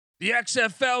The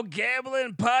XFL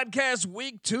Gambling Podcast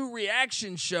Week 2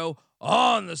 reaction show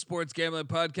on the Sports Gambling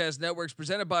Podcast Networks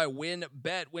presented by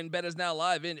WynnBET. WynnBET is now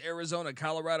live in Arizona,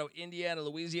 Colorado, Indiana,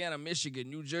 Louisiana,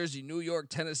 Michigan, New Jersey, New York,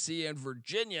 Tennessee, and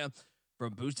Virginia.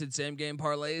 From boosted same-game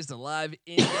parlays to live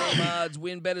in-game odds,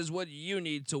 WynnBET is what you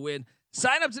need to win.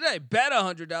 Sign up today. Bet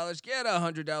 $100. Get a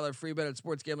 $100 free bet at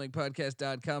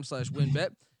sportsgamblingpodcast.com/WynnBET.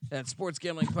 That's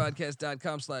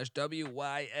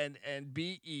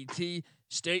sportsgamblingpodcast.com/WYNNBET.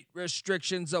 State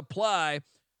restrictions apply.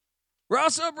 We're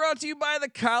also brought to you by the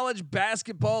College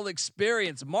Basketball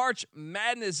Experience. March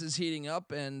Madness is heating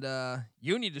up, and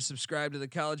you need to subscribe to the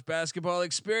College Basketball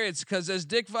Experience because, as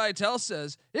Dick Vitale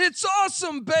says, it's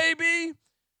awesome, baby.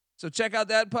 So check out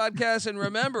that podcast, and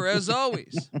remember, as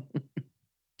always,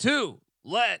 to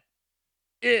let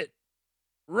it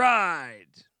ride.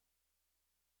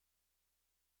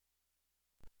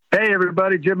 Hey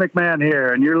everybody, Jim McMahon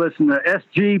here, and you're listening to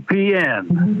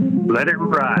SGPN. Let it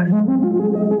ride.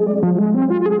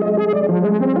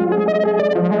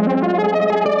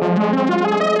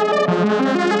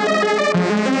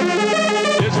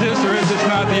 Is this or is this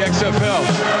not the XFL?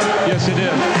 Yes, it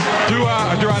is. Do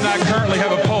I or do I not currently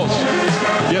have a pulse?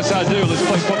 Yes, I do. Let's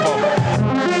play football.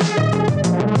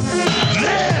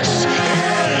 This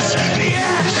is the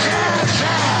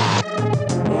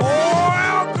XFL.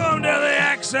 Welcome to the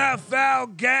XFL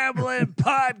Gambling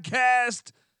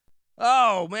Podcast.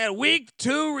 Oh man, week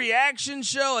 2 reaction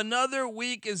show. Another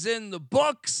week is in the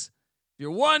books. If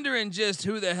you're wondering just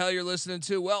who the hell you're listening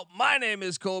to, well, my name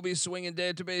is Colby Swinging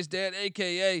Database Dad,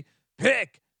 aka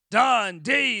Pick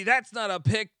Dundee. That's not a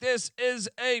pick. This is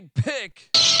a pick.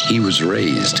 He was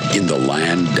raised in the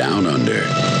land down under,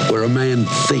 where a man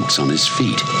thinks on his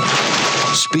feet,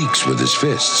 speaks with his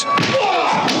fists,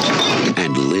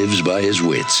 and lives by his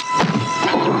wits.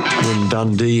 When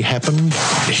Dundee happened,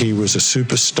 he was a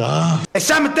superstar.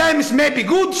 Sometimes it may be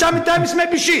good, sometimes it may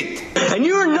be shit. And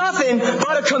you're nothing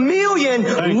but a chameleon,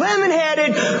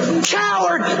 lemon-headed,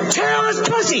 coward, tailless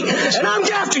pussy. And I'm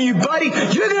after you, buddy.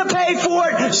 You're going to pay for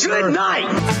it. Good night.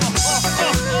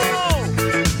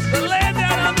 The land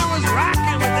down under was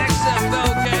rocking with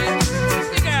XFL games.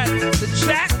 We got the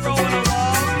chat rolling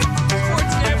along.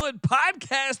 Sports Gambling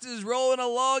Podcast is rolling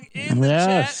along in the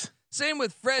chat. Same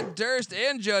with Fred Durst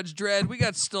and Judge Dredd. We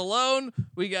got Stallone,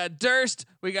 we got Durst,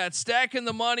 we got Stacking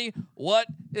the Money. What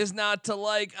is not to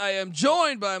like? I am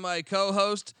joined by my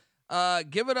co-host.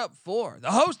 Give it up for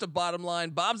the host of Bottom Line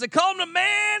Bombs. They call him the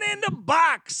man in the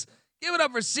box. Give it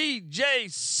up for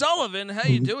CJ Sullivan. How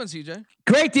you doing, CJ?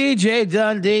 Great, DJ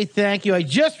Dundee. Thank you. I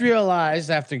just realized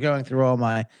after going through all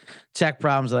my tech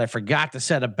problems that I forgot to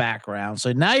set a background.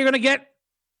 So now you're going to get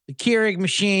the Keurig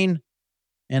machine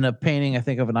and a painting, I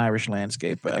think, of an Irish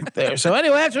landscape back there. So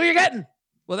anyway, that's what you're getting.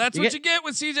 Well, that's what you get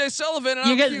with CJ Sullivan.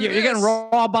 And you're getting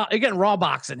raw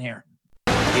boxing here.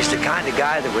 He's the kind of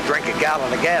guy that would drink a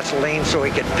gallon of gasoline so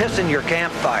he could piss in your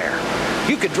campfire.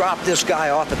 You could drop this guy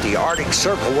off at the Arctic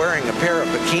Circle wearing a pair of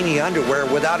bikini underwear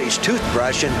without his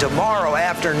toothbrush, and tomorrow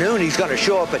afternoon he's going to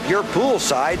show up at your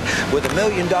poolside with $1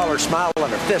 million smile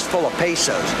and a fistful of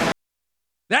pesos.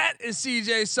 That is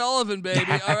CJ Sullivan, baby.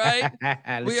 All right.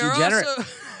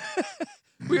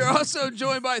 We are also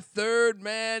joined by third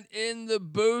man in the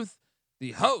booth,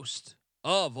 the host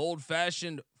of Old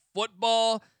Fashioned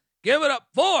Football. Give it up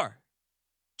for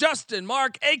Justin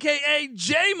Mark, aka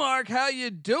J Mark. How you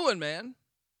doing, man?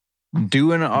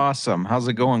 Doing awesome. How's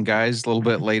it going, guys? A little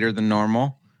bit later than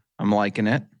normal. I'm liking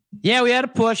it. Yeah, we had to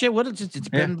push it. It's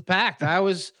been packed. I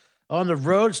was on the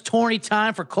road. It's tourney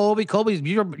time for Colby. Colby's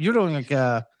you're doing like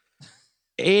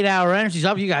 8-hour energies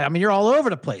up. You guys, I mean, you're all over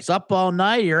the place. Up all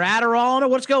night. You're Adderall on it.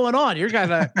 What's going on? You're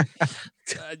kind of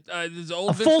this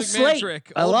old Vince full McMahon slate.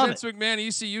 trick. I Old love Vince it. McMahon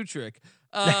ECU trick.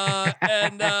 Look,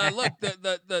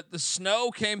 the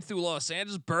snow came through Los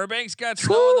Angeles. Burbank's got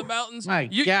snow in the mountains. My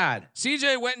God.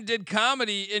 CJ went and did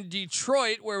comedy in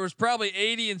Detroit, where it was probably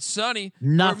 80 and sunny.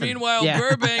 Nothing. Meanwhile, Yeah.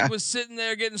 Burbank was sitting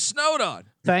there getting snowed on.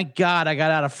 Thank God I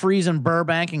got out of freezing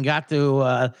Burbank and got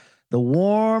to the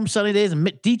warm sunny days in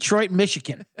Detroit,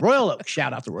 Michigan. Royal Oak.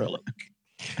 Shout out to Royal Oak.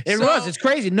 It's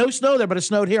crazy. No snow there, but it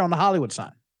snowed here on the Hollywood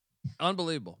sign.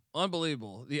 Unbelievable.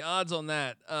 The odds on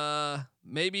that,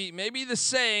 maybe the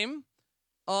same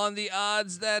on the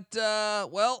odds that,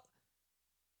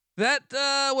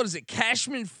 what is it?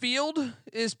 Cashman Field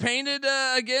is painted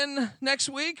again next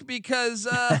week because,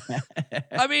 I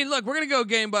mean, look, we're going to go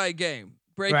game by game,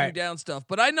 breaking down stuff,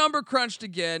 but I number crunched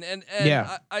again. And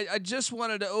I just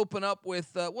wanted to open up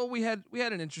with, we had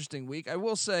an interesting week. I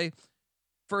will say,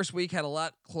 first week had a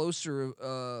lot closer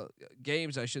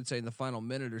games, I should say, in the final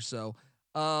minute or so.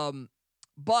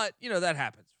 But that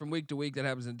happens. from week to week. That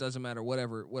happens. It doesn't matter.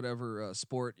 Whatever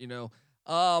sport,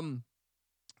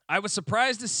 I was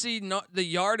surprised to see the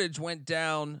yardage went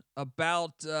down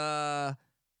about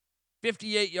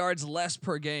 58 yards less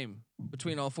per game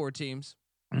between all four teams.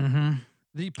 Mm-hmm.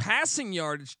 The passing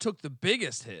yardage took the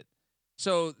biggest hit.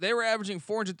 So they were averaging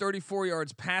 434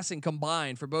 yards passing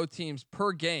combined for both teams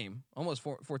per game, almost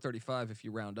 435 if you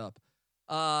round up.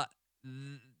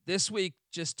 This week,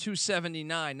 just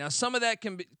 279. Now, some of that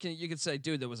you could say,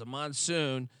 dude, there was a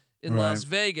monsoon in Las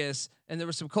Vegas, and there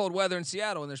was some cold weather in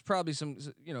Seattle, and there's probably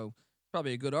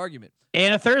probably a good argument.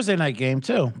 And a Thursday night game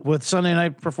too, with Sunday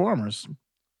night performers.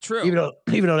 True.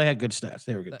 Even though they had good stats,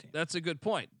 they were good. That's a good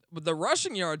point. But the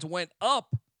rushing yards went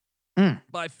up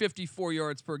by 54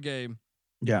 yards per game.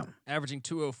 Yeah, averaging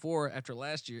 204 after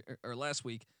last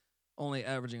week, only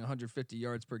averaging 150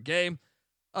 yards per game.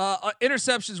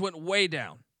 Interceptions went way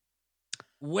down.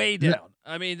 Way down.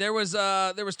 Yeah. I mean, there was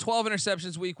 12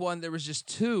 interceptions week 1. There was just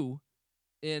 2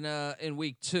 in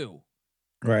week 2.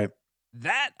 Right.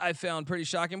 That I found pretty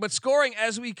shocking. But scoring,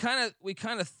 as we kind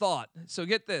of thought. So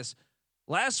get this.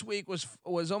 Last week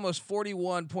was almost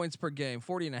 41 points per game,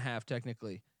 40 and a half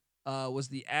technically, was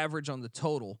the average on the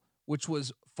total, which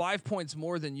was 5 points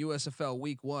more than USFL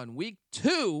week 1. Week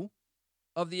 2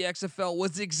 of the XFL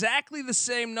was exactly the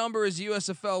same number as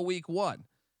USFL week 1.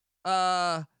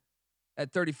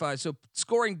 At 35. So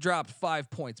scoring dropped 5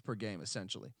 points per game,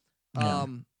 essentially. Yeah.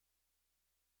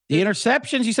 The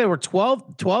interceptions, you said, were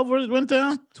 12 went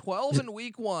down? 12 in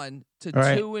week 1 to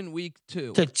 2 in week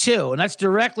 2. To 2. And that's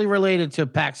directly related to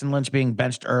Paxton Lynch being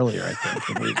benched earlier, I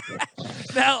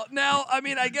think. Now, I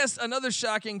mean, I guess another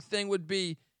shocking thing would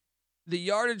be the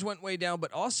yardage went way down,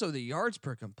 but also the yards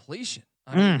per completion.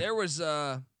 I mean, there was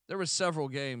several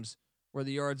games where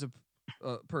the yards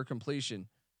per completion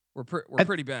were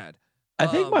pretty bad. I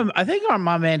think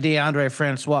my man DeAndre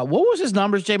Francois, what was his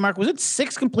numbers, J Mark? Was it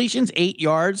 6 completions, 8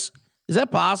 yards? Is that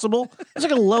possible? That's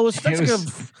like a lowest. That's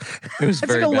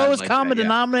like a lowest common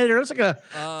denominator. That's like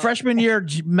a freshman year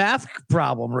math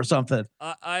problem or something.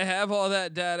 I have all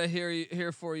that data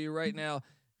here for you right now.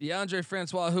 DeAndre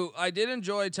Francois, who I did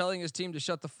enjoy telling his team to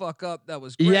shut the fuck up. That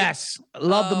was great. Yes,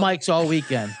 love the mics all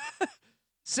weekend.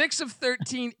 6 of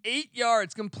 13, 8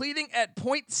 yards, completing at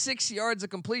 0.6 yards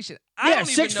of completion. I don't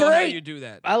even know how you do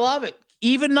that. I love it.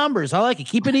 Even numbers. I like it.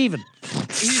 Keep it even.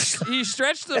 He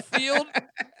stretched the field.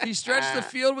 He stretched the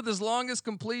field with his longest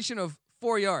completion of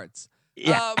 4 yards.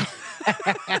 Yeah.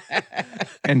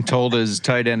 And told his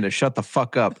tight end to shut the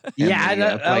fuck up.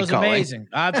 That was amazing.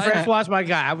 Francois my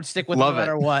guy. I would stick with him no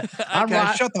matter what.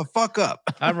 Shut the fuck up.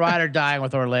 I'm ride or dying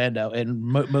with Orlando, and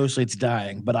mostly it's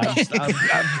dying. But I'm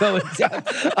going down.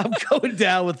 I'm going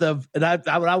down with them, and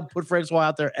I would put Francois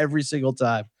out there every single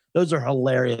time. Those are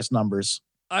hilarious numbers.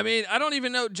 I mean, I don't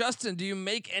even know, Justin, do you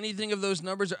make anything of those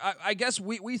numbers? I guess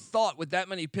we thought with that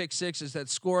many pick sixes that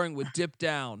scoring would dip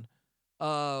down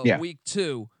week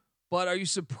 2. But are you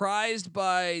surprised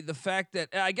by the fact that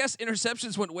I guess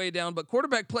interceptions went way down, but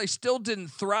quarterback play still didn't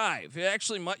thrive? It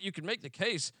actually you could make the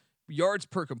case yards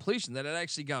per completion that it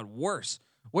actually got worse.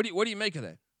 What do you make of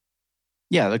that?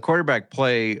 Yeah, the quarterback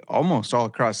play almost all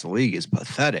across the league is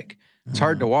pathetic. It's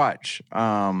hard to watch.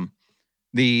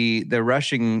 The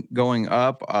rushing going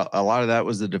up, a lot of that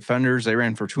was the defenders. They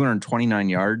ran for 229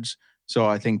 yards. So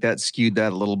I think that skewed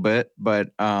that a little bit. But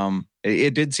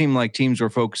it did seem like teams were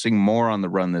focusing more on the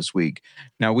run this week.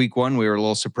 Now, week 1, we were a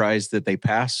little surprised that they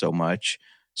passed so much.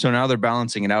 So now they're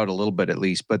balancing it out a little bit at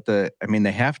least. But they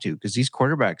have to, because these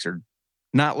quarterbacks are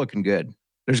not looking good.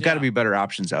 There's got to be better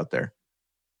options out there.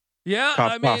 Yeah,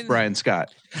 off Brian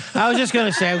Scott. I was just going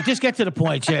to say, just get to the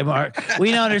point, J. Mark.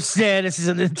 We understand this is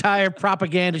an entire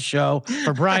propaganda show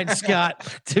for Brian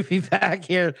Scott to be back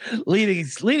here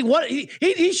leading what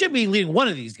he should be leading one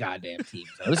of these goddamn teams.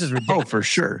 This is ridiculous. Oh, for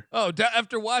sure. Oh,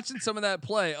 after watching some of that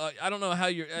play, I don't know how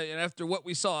you're, and after what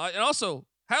we saw, and also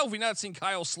how have we not seen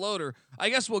Kyle Sloter? I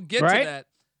guess we'll get to that.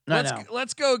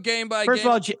 Let's go game by game.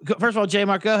 First of all, J.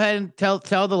 Mark, go ahead and tell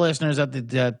the listeners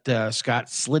that Scott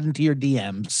slid into your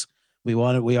DMs. We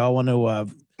all want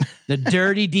to the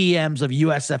dirty DMs of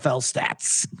USFL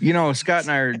stats.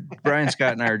 Brian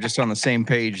Scott and I are just on the same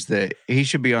page that he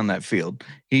should be on that field.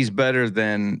 He's better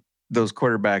than those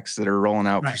quarterbacks that are rolling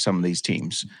out for some of these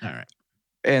teams. All right.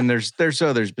 And there's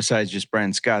others besides just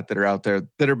Brian Scott that are out there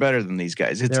that are better than these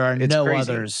guys. There are no crazy.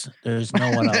 Others. There's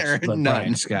no one else but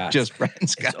Brian Scott. Just Brian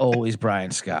Scott. It's always Brian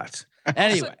Scott.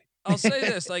 Anyway. I'll say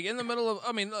this, like in the middle of,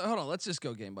 hold on, let's just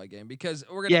go game by game because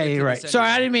we're gonna. Yeah, you're right. Sorry,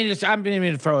 I didn't mean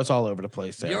to throw us all over the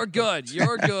place there. You're good.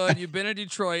 You've been in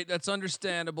Detroit. That's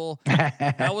understandable.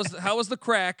 How was the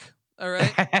crack? All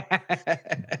right.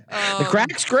 The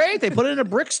crack's great. They put it in a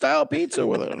brick style pizza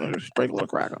with a sprinkle of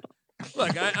crack on it.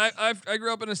 Look, I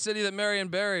grew up in a city that Marion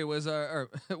Barry was our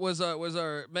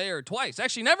mayor twice.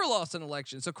 Actually, never lost an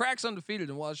election. So crack's undefeated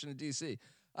in Washington D.C.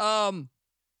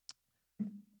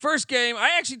 First game,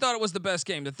 I actually thought it was the best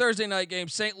game. The Thursday night game,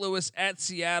 St. Louis at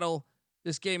Seattle.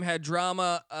 This game had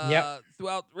drama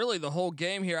throughout really the whole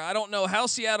game here. I don't know how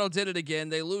Seattle did it again.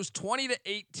 They lose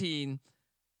 20-18.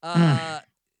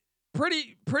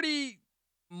 Pretty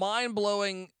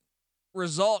mind-blowing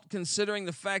result considering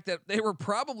the fact that they were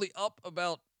probably up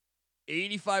about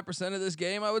 85% of this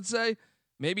game, I would say.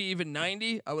 Maybe even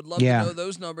 90. I would love to know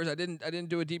those numbers. I didn't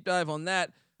do a deep dive on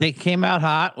that. They came out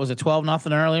hot. Was it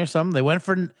 12-0 early or something? They went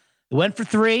for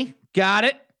 3. Got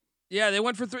it. Yeah, they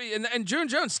went for 3, and June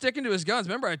Jones sticking to his guns.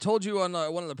 Remember, I told you on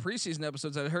one of the preseason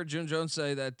episodes, I heard June Jones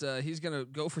say that he's going to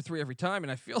go for 3 every time,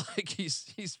 and I feel like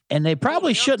he's. And they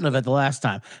probably shouldn't have at the last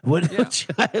time.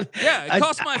 It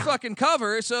cost my fucking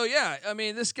cover. So yeah, I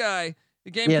mean, this guy,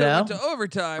 the game could have went to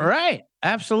overtime. Right,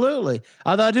 absolutely.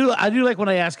 Although I do like when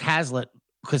I ask Hazlitt.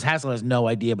 Because Hazlitt has no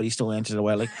idea, but he still answers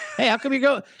away like, "Hey, how come you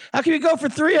go for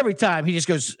 3 every time?" He just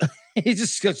goes,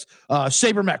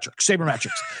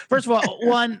 sabermetrics. First of all,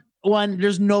 one,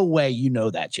 there's no way you know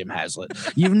that, Jim Hazlitt.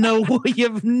 You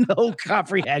have no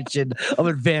comprehension of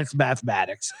advanced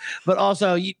mathematics. But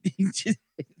also,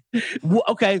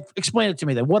 okay, explain it to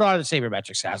me then. What are the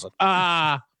sabermetrics, Hazlitt?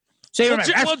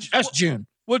 Sabermetrics. That's June.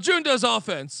 Well, June does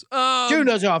offense. June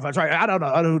does the offense, right? I don't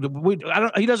know.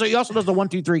 He does. He also does the 1,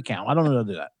 2, 3 count. I don't know how to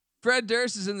do that. Fred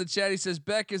Durst is in the chat. He says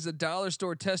Beck is a dollar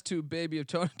store test tube baby of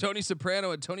Tony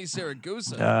Soprano and Tony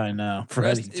Saragusa. I know.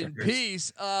 Rest in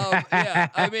peace. Yeah,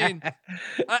 I mean,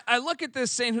 I look at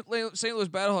this St. Louis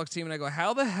Battlehawks team and I go,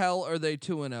 how the hell are they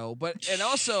 2-0? And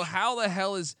also, how the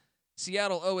hell is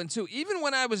Seattle 0-2? Even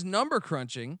when I was number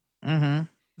crunching, the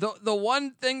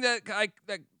one thing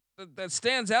that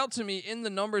stands out to me in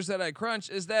the numbers that I crunch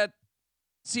is that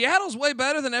Seattle's way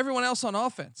better than everyone else on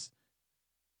offense.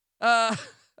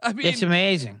 I mean, it's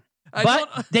amazing.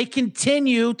 But they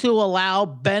continue to allow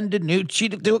Ben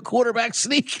DiNucci to do a quarterback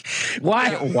sneak.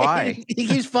 Why? He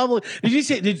keeps fumbling.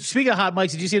 Speaking of hot mics,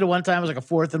 did you see the one time it was like a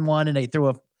 4th and 1 and they threw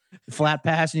a flat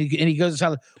pass and he goes,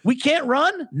 "We can't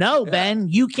run." No, Ben,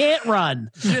 you can't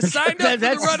run. You signed up for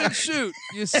the run and shoot.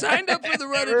 You signed up for the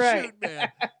run and shoot,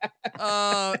 man.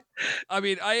 I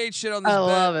mean, I ate shit on this. I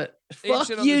love it. Fuck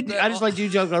you. I just like you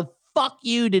joking. Fuck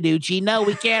you, DiNucci. No,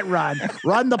 we can't run.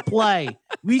 Run the play.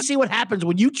 We see what happens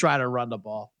when you try to run the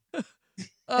ball.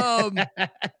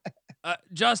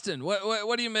 Justin,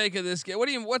 what do you make of this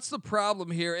game? What's the problem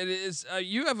here? It is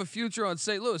you have a future on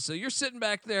St. Louis, so you're sitting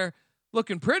back there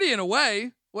looking pretty in a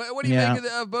way. What do you make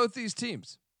of both these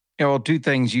teams? Yeah, well, 2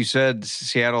 things. You said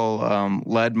Seattle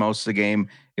led most of the game.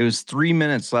 It was 3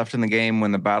 minutes left in the game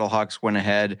when the Battlehawks went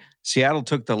ahead. Seattle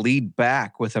took the lead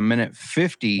back with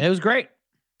 1:50. It was great.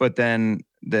 But then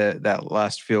that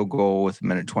last field goal with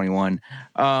 1:21.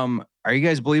 Are you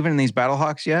guys believing in these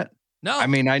Battlehawks yet? No. I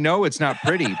mean, I know it's not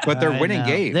pretty, but they're winning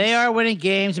games. They are winning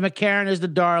games. McCarron is the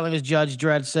darling, as Judge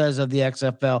Dredd says, of the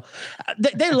XFL.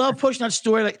 They love pushing that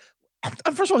story. Like,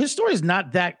 first of all, his story is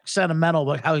not that sentimental,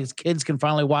 but how his kids can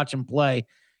finally watch him play.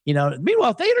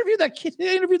 Meanwhile, if they interviewed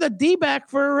that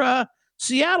D-back for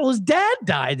Seattle, his dad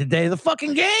died the day of the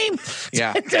fucking game.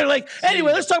 Yeah. They're like,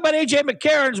 anyway, let's talk about AJ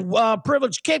McCarron's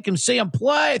privileged kid can see him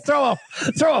play, throw a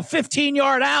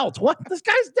 15-yard out. What? This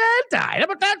guy's dad died. How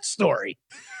about that story?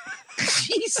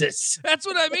 Jesus. That's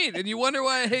what I mean. And you wonder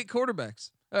why I hate quarterbacks.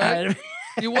 All right?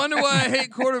 You wonder why I hate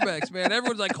quarterbacks, man.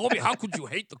 Everyone's like, Colby, how could you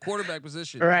hate the quarterback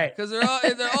position? Right. Because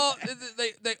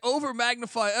they over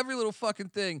magnify every little fucking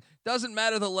thing. Doesn't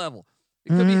matter the level.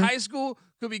 It could be high school,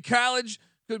 could be college,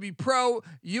 could be pro,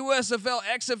 USFL,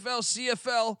 XFL,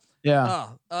 CFL. Yeah.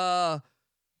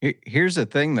 Here's the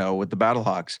thing, though, with the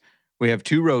Battlehawks. We have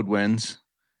 2 road wins.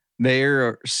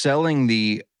 They're selling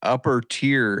the upper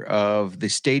tier of the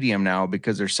stadium now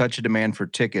because there's such a demand for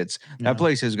tickets. That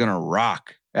place is going to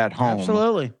rock at home.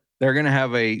 Absolutely. They're going to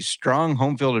have a strong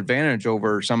home field advantage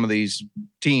over some of these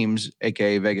teams,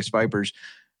 aka Vegas Vipers.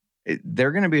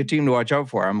 They're going to be a team to watch out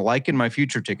for. I'm liking my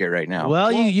future ticket right now.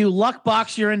 Well, you luck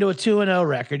box, you're into a 2-0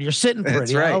 record. You're sitting pretty.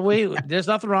 That's right. There's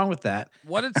nothing wrong with that.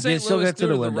 What did St. Louis do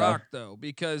to the Rock, though?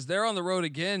 Because they're on the road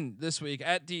again this week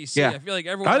at DC. Yeah. I feel like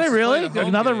everyone. Are they really?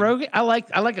 Another game. road game? I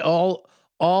like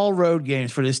all road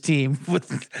games for this team with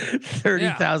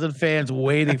 30,000 fans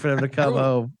waiting for them to come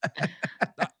home.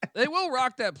 They will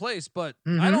rock that place, but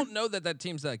I don't know that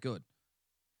team's that good.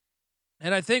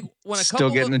 And I think when a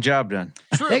still getting the job done.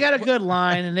 True. They got a good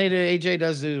line, and AJ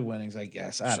does do the winnings, I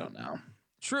guess. I don't know.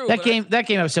 True. That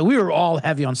game, I said we were all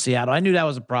heavy on Seattle. I knew that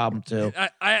was a problem too.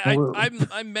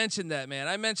 I mentioned that, man.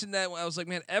 I mentioned that when I was like,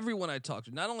 man, everyone I talked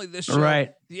to, not only this show,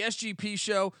 right, the SGP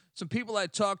show, some people I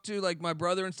talked to, like my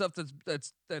brother and stuff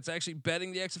that's actually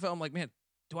betting the XFL. I'm like, man,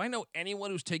 do I know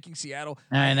anyone who's taking Seattle?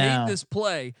 I hate this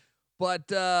play, but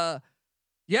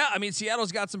yeah, I mean,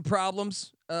 Seattle's got some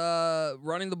problems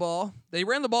running the ball. They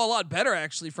ran the ball a lot better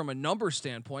actually from a number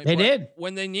standpoint. They did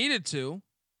when they needed to.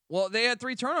 Well, they had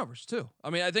 3 turnovers too. I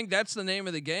mean, I think that's the name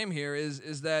of the game here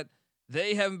is that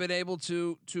they haven't been able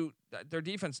to their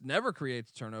defense never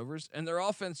creates turnovers and their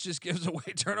offense just gives away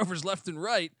turnovers left and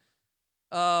right.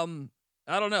 I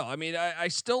don't know. I mean, I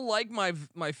still like my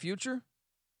future.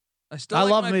 I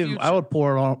love my future. I would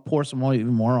pour some more,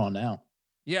 even more on now.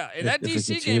 Yeah, and that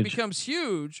DC game becomes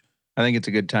huge. I think it's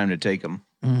a good time to take them.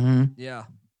 Mm-hmm.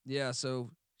 Yeah. So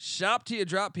shop till you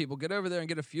drop, people. Get over there and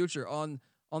get a future on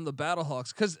the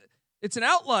Battlehawks because it's an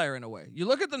outlier in a way. You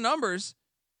look at the numbers,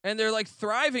 and they're like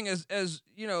thriving as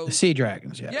you know, the Sea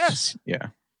Dragons. Yes. Yeah.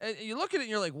 And you look at it, and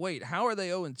you're like, wait, how are they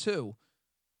 0-2?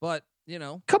 But you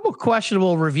know, a couple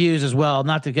questionable reviews as well.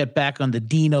 Not to get back on the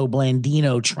Dino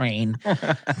Blandino train.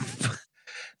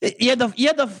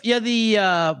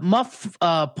 The muff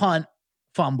punt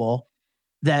fumble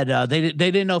that they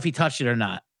didn't know if he touched it or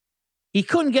not. He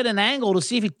couldn't get an angle to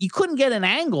see if he couldn't get an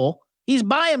angle. He's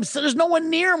by him, so there's no one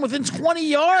near him within 20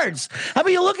 yards. How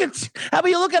about you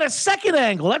look at a second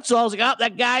angle? That's all. I was like, oh,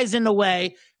 that guy's in the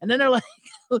way. And then they're like,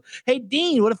 hey,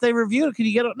 Dean, what if they reviewed it? Could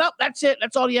you get it? No, that's it.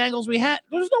 That's all the angles we had.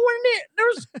 There's nowhere near.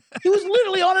 He was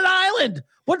literally on an island.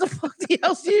 What the fuck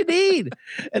else do you need?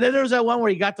 And then there was that one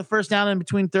where he got the first down in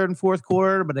between third and fourth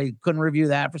quarter, but they couldn't review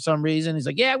that for some reason. He's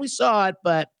like, yeah, we saw it,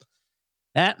 but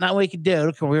not what we could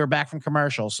do. We were back from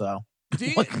commercial, so.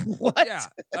 What? Yeah,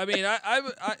 I mean,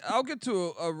 I'll get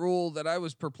to a rule that I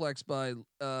was perplexed by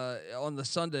on the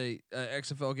Sunday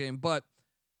XFL game, but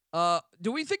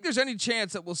do we think there's any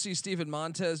chance that we'll see Steven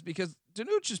Montez because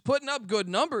Danucci is putting up good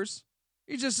numbers,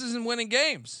 he just isn't winning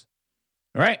games.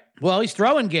 Right. Well, he's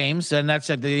throwing games, and that's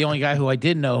the only guy who I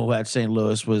did know who at St.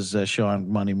 Louis was Sean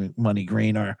Money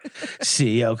Green, our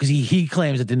CEO, because he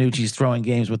claims that Danucci's throwing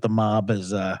games with the mob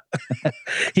as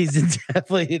he's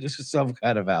definitely just some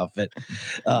kind of outfit.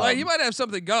 Well, he might have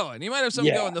something going. He might have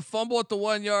something going. The fumble at the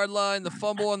 1 yard line, the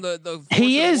fumble on the.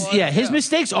 He is. His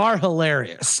mistakes are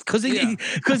hilarious because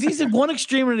he's in one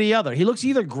extreme or the other. He looks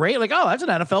either great, like that's an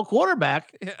NFL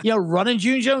quarterback, running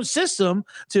June Jones' system,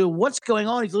 to what's going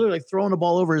on. He's literally like throwing the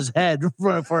ball over his head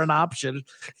for an option.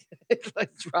 It's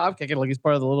like drop kicking like he's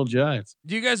part of the Little Giants.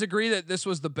 Do you guys agree that this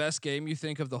was the best game you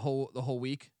think of the whole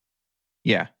week?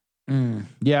 Yeah.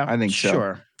 Yeah, I think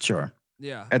so. Sure.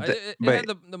 Yeah. It had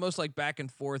the most like back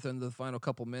and forth in the final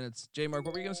couple minutes. J Mark,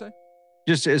 what were you going to say?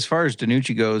 Just as far as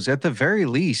Danucci goes, at the very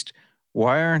least,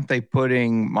 why aren't they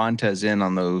putting Montez in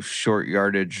on those short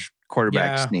yardage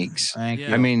quarterback sneaks? I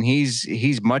mean,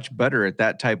 he's much better at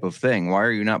that type of thing. Why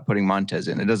are you not putting Montez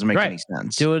in? It doesn't make any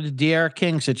sense. Do a De'Ara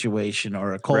King situation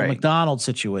or a Cole McDonald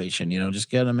situation. Just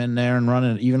get him in there and run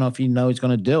it, even if you know he's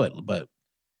going to do it. But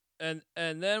and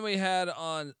then we had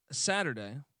on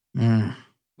Saturday,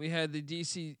 we had the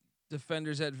DC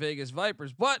Defenders at Vegas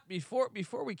Vipers. But before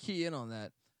we key in on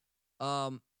that,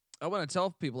 I want to tell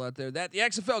people out there that the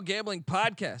XFL Gambling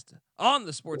Podcast on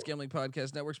the Sports Gambling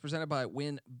Podcast Network is presented by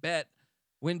WynnBET.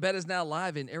 WynnBET is now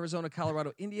live in Arizona,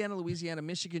 Colorado, Indiana, Louisiana,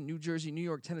 Michigan, New Jersey, New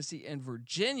York, Tennessee, and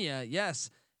Virginia. Yes,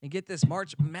 and get this,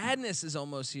 March Madness is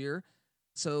almost here.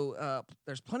 So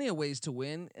there's plenty of ways to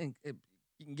win, and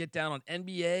you can get down on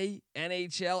NBA,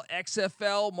 NHL,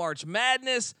 XFL, March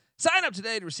Madness. Sign up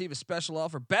today to receive a special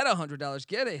offer. Bet $100,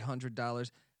 get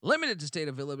 $100. Limited to state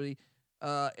availability.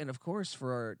 And of course,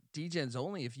 for our DGens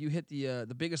only, if you hit the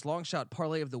biggest long shot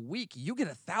parlay of the week, you get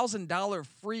 $1,000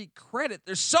 free credit.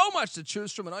 There's so much to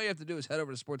choose from, and all you have to do is head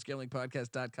over to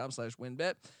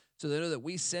sportsgamblingpodcast.com/WynnBET so they know that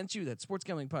we sent you. That's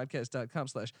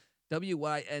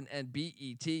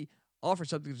sportsgamblingpodcast.com/WYNNBET. Offer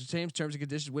subject to change, terms and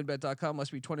conditions. WynnBET.com.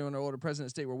 Must be 21 or older. Present in a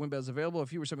state where WynnBET is available.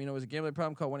 If you or someone you know has a gambling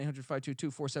problem, call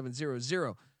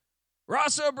 1-800-522-4700. We're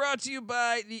also brought to you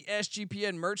by the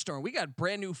SGPN merch store. We got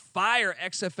brand new fire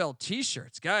XFL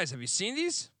t-shirts. Guys, have you seen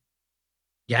these?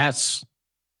 Yes.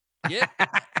 Get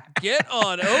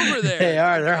on over there. They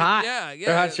are. They're hot. Yeah.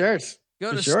 They're hot shirts.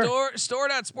 Go to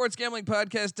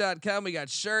store.sportsgamblingpodcast.com. We got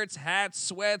shirts, hats,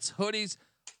 sweats, hoodies,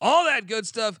 all that good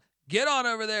stuff. Get on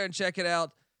over there and check it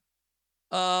out.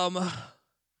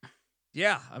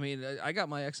 Yeah, I mean, I got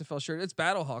my XFL shirt. It's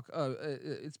Battlehawk.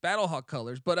 It's Battlehawk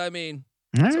colors, but I mean,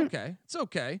 it's okay. It's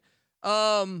okay.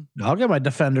 I'll get my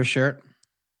Defender shirt.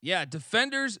 Yeah,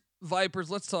 Defenders, Vipers.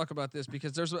 Let's talk about this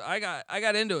because I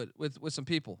got into it with some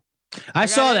people. I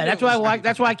saw that.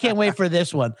 That's why I can't wait for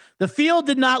this one. The field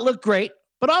did not look great,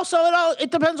 but also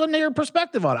it depends on your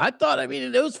perspective on it. I thought,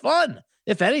 it was fun.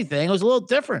 If anything, it was a little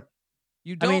different.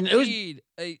 You don't need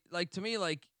to me,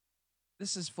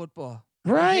 this is football.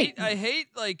 Right. I hate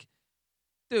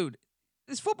dude,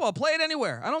 it's football. Play it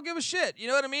anywhere. I don't give a shit. You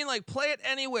know what I mean? Play it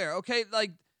anywhere. Okay.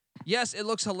 Yes, it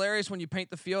looks hilarious when you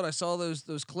paint the field. I saw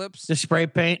those clips. The spray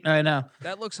paint. I know.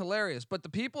 That looks hilarious. But the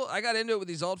people, I got into it with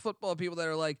these old football people that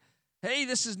are like, hey,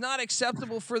 this is not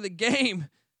acceptable for the game.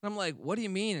 And I'm like, what do you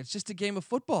mean? It's just a game of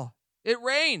football. It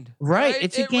rained. Right.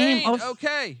 It's a game of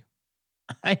okay.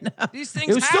 I know. These things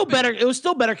It was happen. still better. It was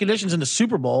still better conditions in the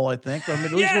Super Bowl, I think.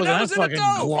 At least it wasn't fucking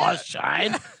gloss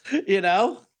shine.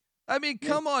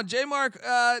 Come on, J Mark.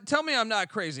 Tell me I'm not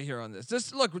crazy here on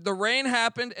this. Look, the rain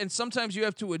happened, and sometimes you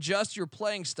have to adjust your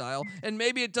playing style, and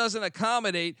maybe it doesn't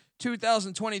accommodate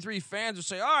 2023 fans who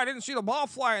say, "Oh, I didn't see the ball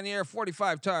fly in the air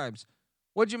 45 times."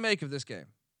 What'd you make of this game?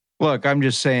 Look, I'm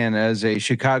just saying, as a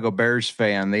Chicago Bears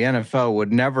fan, the NFL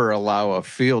would never allow a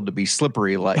field to be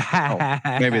slippery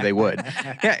maybe they would.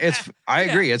 Yeah, I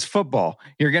agree. It's football.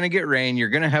 You're going to get rain. You're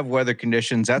going to have weather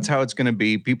conditions. That's how it's going to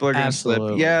be. People are going to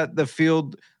slip. Yeah, the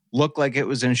field looked like it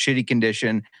was in shitty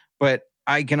condition, but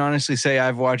I can honestly say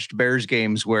I've watched Bears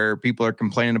games where people are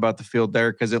complaining about the field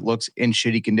there because it looks in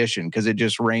shitty condition because it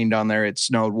just rained on there, it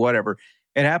snowed, whatever.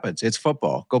 It happens. It's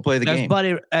football. Go play the game.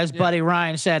 Buddy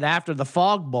Ryan said, after the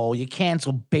Fog Bowl, you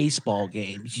cancel baseball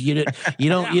games. You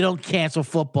don't cancel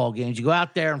football games. You go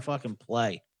out there and fucking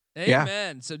play. Amen.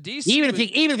 Yeah. So DC, even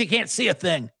if you can't see a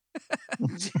thing.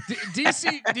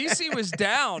 DC was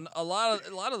down a lot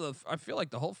of the. I feel like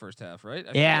the whole first half, right?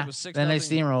 Yeah. It was 6-0. Then they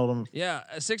steamrolled them. Yeah,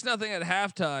 6-0 at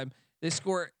halftime. They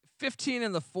score 15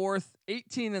 in the fourth,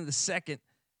 18 in the second,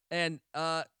 and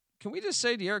can we just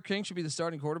say D'Eriq King should be the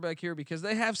starting quarterback here because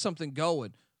they have something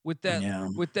going with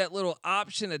that little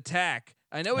option attack.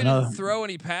 I know he didn't throw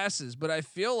any passes, but I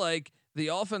feel like the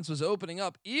offense was opening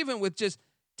up even with just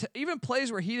even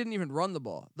plays where he didn't even run the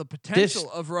ball. The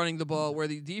potential of running the ball where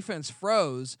the defense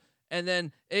froze and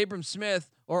then Abram Smith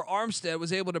or Armstead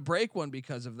was able to break one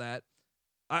because of that.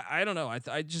 I don't know.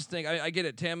 I just think I get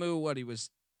it. Tamu, he was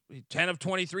 10 of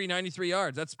 23, 93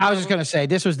 yards. I was just going to say,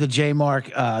 this was the J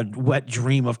Mark wet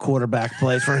dream of quarterback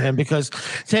plays for him because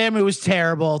Tamu was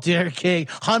terrible. D'Eriq King,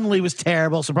 Hundley was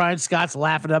terrible. So Brian Scott's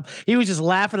laughing up. He was just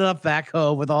laughing it up back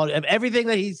home with everything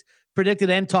that he's predicted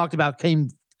and talked about came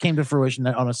to fruition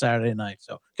on a Saturday night.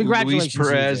 So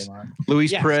congratulations.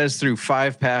 Luis Perez threw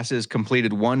 5 passes,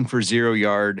 completed 1 for 0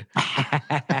 yard.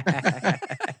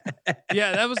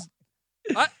 Yeah, that was.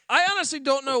 I honestly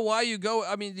don't know why you go.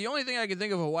 I mean, the only thing I can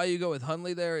think of why you go with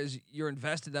Hundley there is you're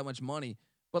invested that much money.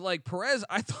 But Perez,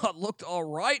 I thought looked all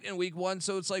right in week 1.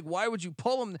 So it's why would you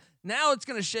pull him? Now it's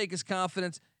going to shake his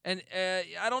confidence. And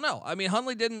I don't know. I mean,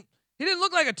 Hundley didn't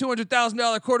look like a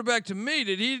 $200,000 quarterback to me.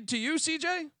 Did he to you,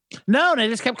 CJ? No, they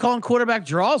just kept calling quarterback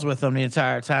draws with him the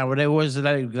entire time. Were they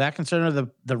that concerned with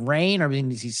the rain? I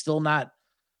mean, is he still not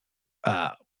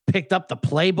picked up the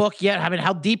playbook yet? I mean,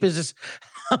 how deep is this?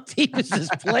 How deep is this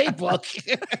playbook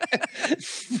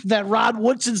that Rod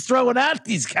Woodson's throwing at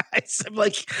these guys? I'm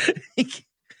like,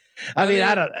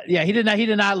 I don't. Yeah, he did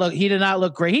not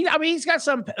look great. He's got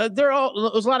some. There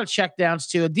was a lot of checkdowns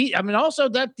too. Also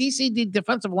that DC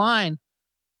defensive line.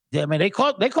 I mean, they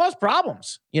caused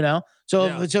problems. So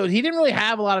he didn't really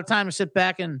have a lot of time to sit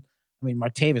back and. I mean,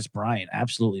 Martavis Bryant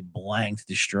absolutely blanked,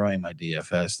 destroying my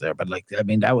DFS there. But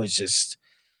that was just.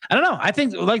 I don't know. I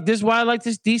think this is why I like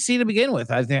this DC to begin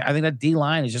with. I think that D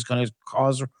line is just going to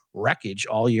cause wreckage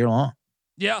all year long.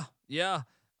 Yeah.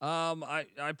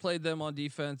 I played them on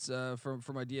defense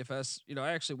for my DFS.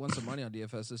 I actually won some money on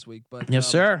DFS this week. But yes,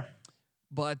 sir.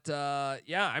 But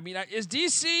I mean, is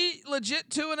DC legit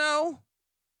 2-0?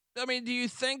 I mean, do you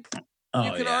think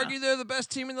you could argue they're the best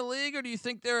team in the league, or do you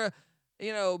think they're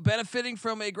benefiting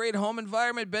from a great home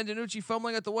environment, Ben DiNucci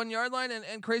fumbling at the 1-yard line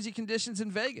and crazy conditions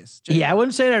in Vegas? Yeah, I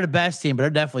wouldn't say they're the best team,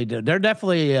 but they're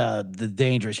definitely the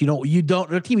dangerous.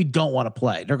 They're a team you don't want to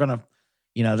play. They're gonna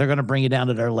bring you down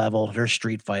to their level. They're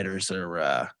street fighters.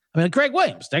 They're Greg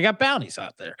Williams. They got bounties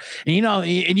out there, and in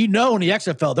the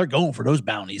XFL they're going for those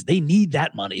bounties. They need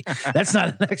that money. That's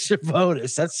not an extra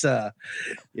bonus. That's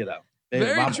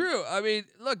Very true. I mean,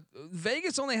 look,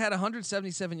 Vegas only had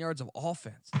 177 yards of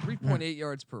offense, 3.8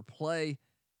 yards per play.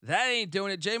 That ain't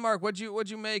doing it. J Mark, what'd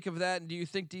you make of that? And do you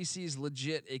think DC is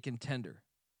legit a contender?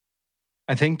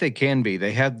 I think they can be.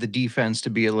 They have the defense to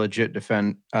be a legit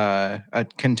a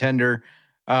contender.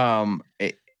 I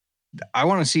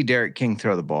want to see D'Eriq King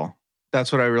throw the ball.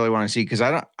 That's what I really want to see, because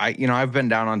I've been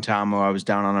down on Tamu. I was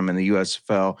down on him in the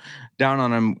USFL, down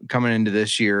on him coming into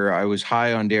this year. I was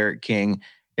high on D'Eriq King.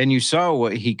 and you saw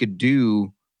what he could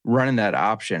do running that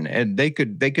option, and they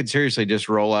could seriously just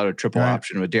roll out a triple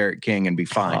option with Derek King and be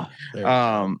fine.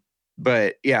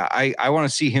 But yeah, I want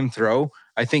to see him throw.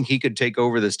 I think he could take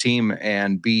over this team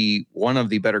and be one of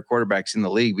the better quarterbacks in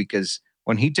the league, because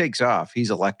when he takes off,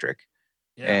 he's electric.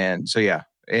 Yeah. And so, yeah.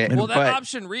 Well, that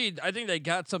option read, I think they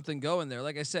got something going there.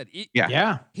 Like I said,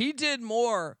 he did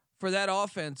more for that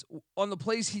offense on the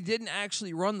plays. He didn't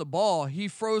actually run the ball. He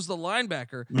froze the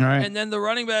linebacker, and then the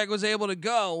running back was able to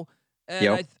go.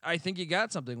 And I think you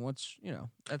got something once,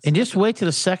 and just wait till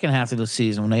the second half of the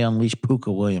season when they unleash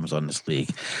Puka Williams on this league.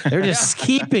 They're just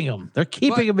keeping him. They're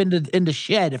keeping him in the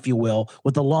shed, if you will,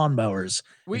 with the lawnmowers.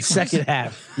 Second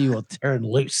half, he will turn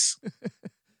loose.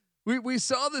 We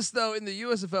saw this though in the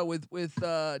USFL with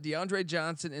DeAndre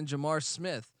Johnson and Jamar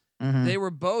Smith. Mm-hmm. They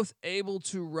were both able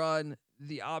to run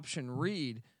the option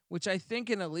read, which I think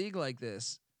in a league like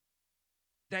this,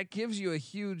 that gives you a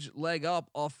huge leg up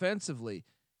offensively.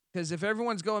 Because if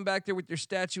everyone's going back there with your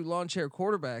statue lawn chair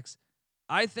quarterbacks,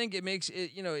 I think it makes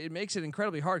it, it makes it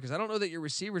incredibly hard, because I don't know that your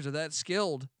receivers are that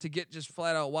skilled to get just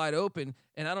flat out wide open.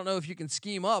 And I don't know if you can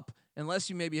scheme up unless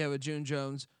you maybe have a June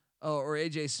Jones or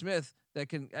AJ Smith that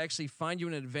can actually find you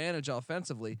an advantage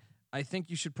offensively. I think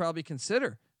you should probably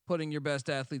consider putting your best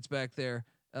athletes back there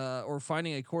or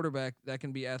finding a quarterback that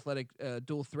can be athletic,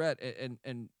 dual threat,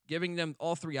 and giving them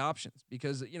all three options.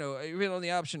 Because, even on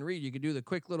the option read, you could do the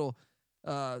quick little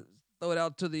throw it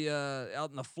out to the out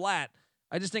in the flat.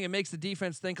 I just think it makes the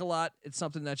defense think a lot. It's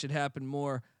something that should happen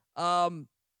more. I'm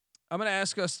going to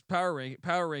ask us power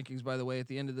rankings, by the way, at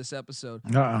the end of this episode.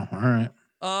 All right.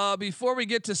 Before we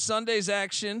get to Sunday's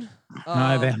action,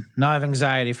 I have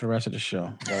anxiety for the rest of the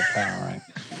show.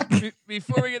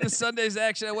 Before we get to Sunday's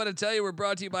action, I want to tell you we're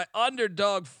brought to you by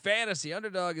Underdog Fantasy.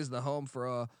 Underdog is the home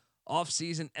for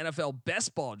off-season NFL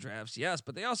best ball drafts, yes,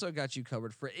 but they also got you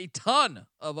covered for a ton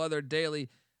of other daily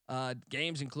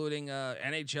games, including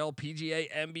NHL,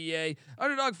 PGA, NBA.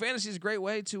 Underdog Fantasy is a great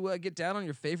way to get down on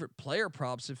your favorite player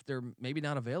props if they're maybe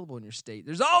not available in your state.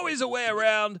 There's always a way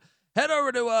around. Head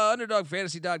over to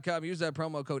UnderdogFantasy.com. Use that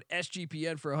promo code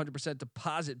SGPN for 100%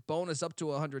 deposit bonus up to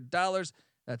 $100.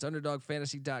 That's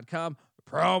UnderdogFantasy.com.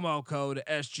 Promo code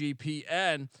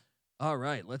SGPN. All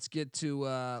right, let's get to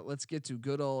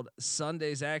good old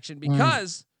Sunday's action,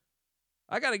 because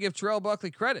I got to give Terrell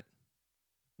Buckley credit.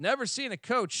 Never seen a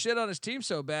coach shit on his team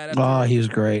so bad. He was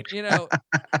great. Normally,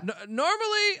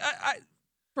 I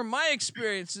from my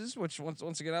experiences, which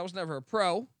once again I was never a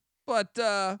pro. But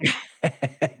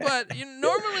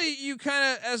normally you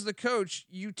kind of, as the coach,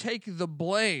 you take the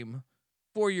blame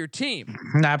for your team.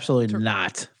 Absolutely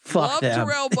not. Fuck them.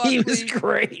 Terrell Buckley. He was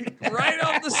great. Right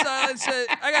off the side said,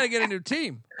 I got to get a new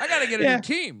team. New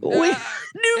team.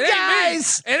 New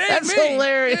guys. It ain't That's me.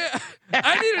 hilarious. Yeah,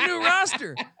 I need a new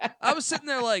roster. I was sitting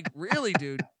there like, really,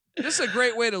 dude? This is a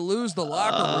great way to lose the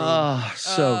locker room. Oh,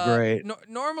 so great.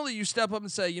 Normally you step up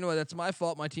and say, you know what, that's my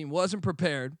fault. My team wasn't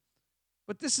prepared.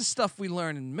 But this is stuff we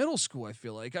learn in middle school, I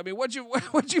feel like. I mean, what'd you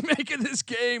make of this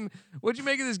game? What'd you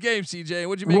make of this game, CJ?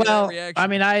 What'd you make of that reaction? I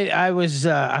mean, I was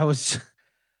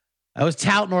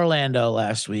touting Orlando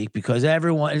last week because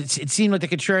everyone, it seemed like the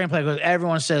contrarian play, because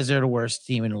everyone says they're the worst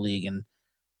team in the league, and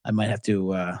I might have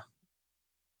to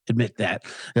admit that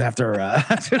after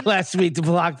last week to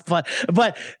block fun.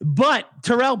 But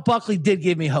Terrell Buckley did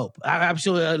give me hope. I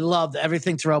absolutely loved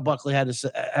everything Terrell Buckley had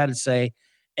to say.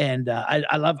 And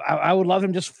I would love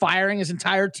him just firing his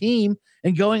entire team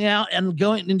and going out and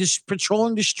just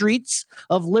patrolling the streets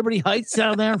of Liberty Heights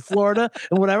down there in Florida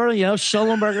and whatever,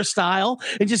 Schellenberger style,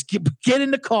 and just get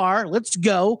in the car. Let's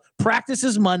go. Practice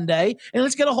is Monday, and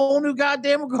let's get a whole new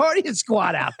goddamn Guardian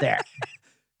squad out there.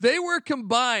 They were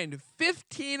combined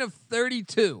 15 of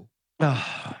 32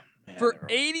 for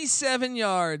 87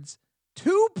 yards,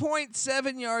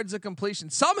 2.7 yards of completion.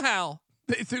 Somehow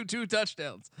they threw 2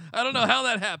 touchdowns. I don't know how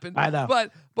that happened. I know.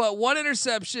 But 1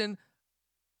 interception.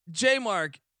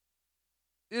 J-Mark,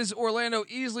 is Orlando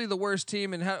easily the worst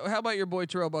team? And how about your boy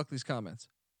Terrell Buckley's comments?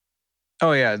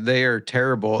 Oh, yeah, they are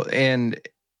terrible. And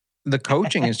the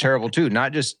coaching is terrible, too,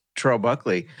 not just Terrell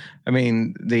Buckley. I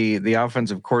mean, the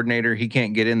offensive coordinator, he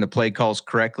can't get in the play calls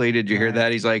correctly. Did you hear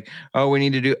that? He's like, oh, we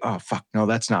need to do, oh, fuck, no,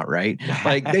 that's not right.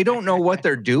 Like, they don't know what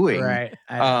they're doing right.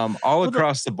 all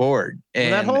across the board.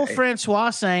 And that whole Francois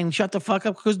saying, shut the fuck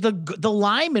up, because the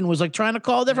lineman was like trying to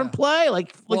call a different play,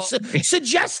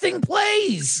 suggesting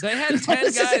plays. They had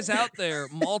 10 guys out there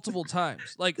multiple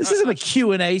times. Like, this isn't a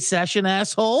Q&A session,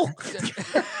 asshole.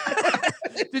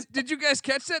 Did you guys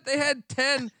catch that? They had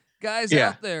 10 guys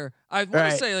out there. I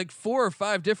want to say like 4 or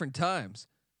 5 different times.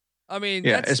 I mean,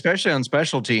 especially on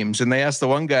special teams. And they asked the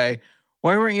one guy,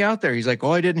 why weren't you out there? He's like,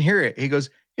 oh, I didn't hear it. He goes,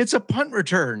 It's a punt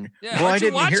return. Yeah, well, I aren't you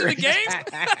didn't watching hear the it. game?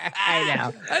 I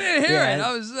know. I didn't hear Yeah. it.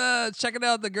 I was checking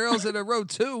out the girls in row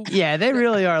 2. Yeah, they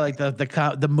really are like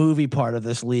the movie part of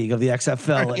this league of the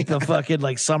XFL, like the fucking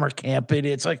like summer camp. And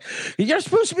it's like you're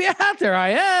supposed to be out there. I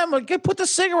am. Like, put the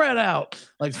cigarette out.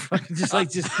 Like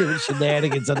just doing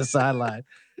shenanigans on the sideline.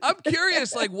 I'm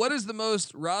curious, like, what is the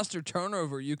most roster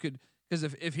turnover you could? Because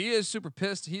if he is super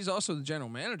pissed, he's also the general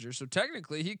manager, so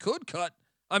technically he could cut.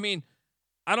 I mean,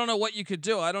 I don't know what you could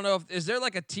do. I don't know if is there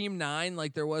like a team 9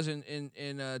 like there was in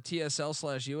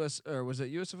TSL/US, or was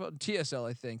it USFL? TSL,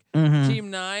 I think. Mm-hmm.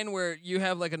 Team 9 where you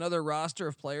have like another roster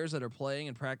of players that are playing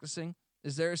and practicing.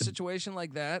 Is there a situation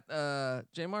like that,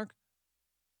 J Mark?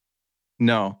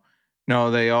 No,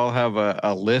 they all have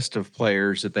a list of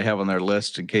players that they have on their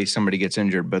list in case somebody gets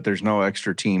injured, but there's no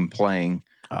extra team playing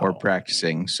or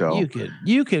practicing. So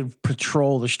you could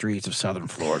patrol the streets of Southern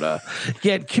Florida,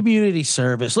 get community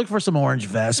service, look for some orange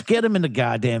vests, get them in the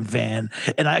goddamn van,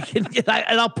 and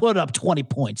I'll put up 20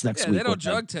 points next week. They don't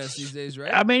drug test these days,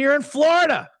 right? I mean, you're in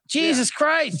Florida. Jesus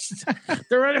Christ.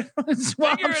 They're in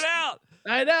swamps. Figure it out.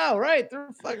 I know, right? They're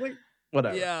fucking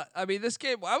whatever. Yeah, I mean, this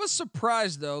game, I was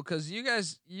surprised though, because you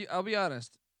guys, I'll be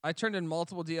honest, I turned in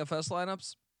multiple DFS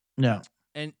lineups. Yeah.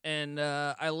 And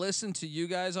I listened to you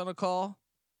guys on a call.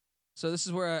 So this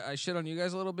is where I shit on you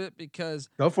guys a little bit, because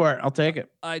go for it. I'll take it.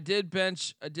 I did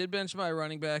bench my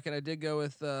running back, and I did go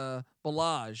with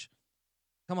Balaj.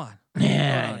 Come on.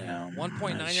 Yeah,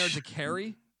 1.9 yards a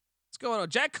carry. What's going on?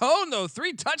 Jack Cohn, though,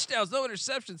 3 touchdowns, no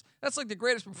interceptions. That's like the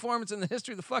greatest performance in the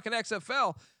history of the fucking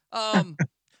XFL.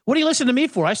 What do you listen to me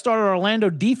for? I started Orlando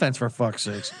defense, for fuck's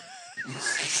sakes.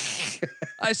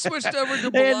 I switched over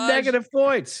to Balaj. They had negative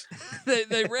points.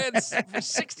 they ran for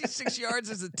 66 yards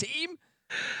as a team.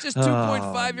 Just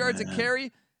 2.5 yards a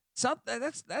carry.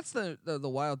 That's the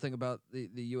wild thing about the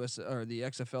US or the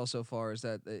XFL so far, is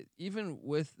that even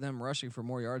with them rushing for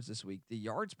more yards this week, the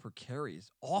yards per carry is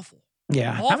awful.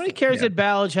 Yeah. Awful. How many carries did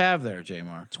Ballage have there, J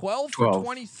Mark? 12 for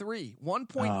 23,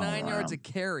 1.9 yards a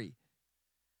carry.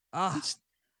 It's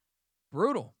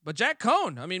brutal. But Jack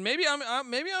Cohn, I mean, maybe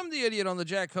I'm the idiot on the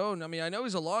Jack Cohn. I mean, I know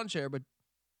he's a lawn chair, but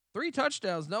 3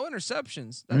 touchdowns, no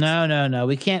interceptions. No.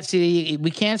 We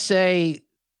can't say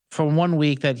from one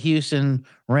week that Houston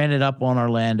ran it up on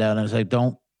Orlando and it's like,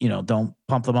 don't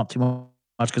pump them up too much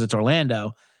because it's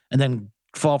Orlando, and then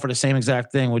fall for the same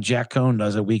exact thing what Jack Cohn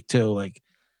does at week 2. Like,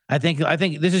 I think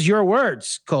this is your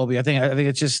words, Colby. I think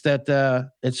it's just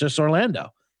that it's just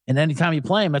Orlando, and anytime you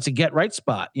play him, that's a get right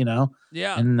spot,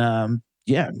 Yeah. And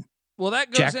yeah. Well,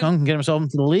 that goes Jack Cohn can get himself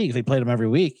into the league if he played him every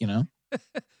week,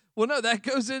 Well, no, that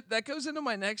goes into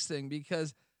my next thing,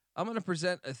 because I'm going to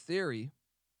present a theory,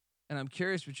 and I'm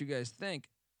curious what you guys think.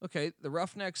 Okay, the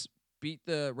Roughnecks beat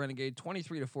the Renegade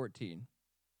 23-14.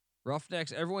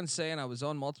 Roughnecks, everyone's saying, I was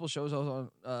on multiple shows. I was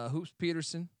on Hoops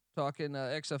Peterson talking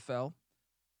XFL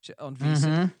on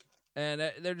VSiN, and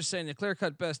they're just saying the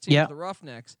clear-cut best team is the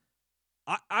Roughnecks.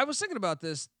 I was thinking about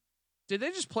this. Did they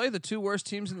just play the 2 worst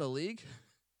teams in the league?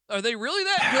 Are they really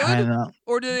that good?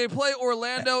 Or do they play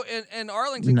Orlando and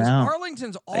Arlington? Because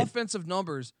Arlington's offensive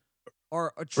numbers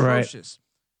are atrocious.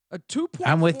 A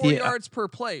 2.4 yards per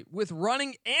play with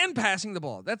running and passing the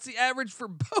ball. That's the average for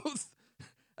both.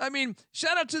 I mean,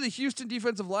 shout out to the Houston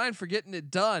defensive line for getting it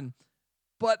done.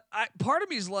 But part of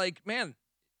me is like, man,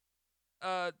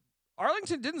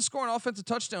 Arlington didn't score an offensive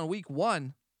touchdown week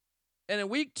 1. And in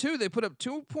week 2, they put up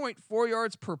 2.4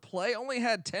 yards per play, only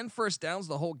had 10 first downs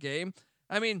the whole game.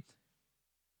 I mean,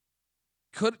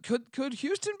 could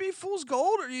Houston be fool's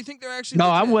gold, or do you think they're actually? No,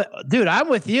 I'm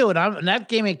with you, and that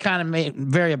game it kind of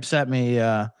very upset me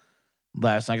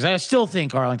last night, because I still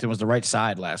think Arlington was the right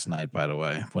side last night. By the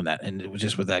way, and it was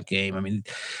just with that game. I mean,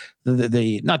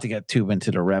 the not to get too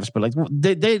into the refs, but like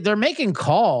they're making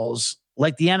calls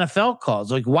like the NFL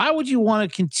calls. Like, why would you want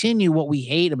to continue what we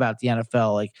hate about the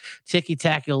NFL? Like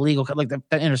ticky-tacky illegal, like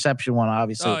that interception one,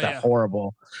 obviously, that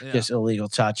horrible, just illegal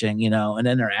touching, and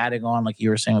then they're adding on, like you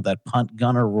were saying, with that punt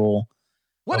gunner rule.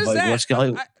 What is like,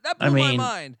 that? That blew my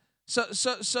mind.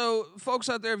 So folks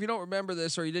out there, if you don't remember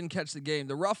this or you didn't catch the game,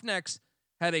 the Roughnecks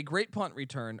had a great punt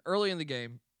return early in the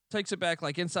game, takes it back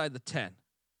like inside the 10.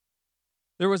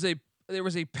 There was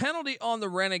a penalty on the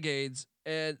Renegades,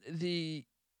 and the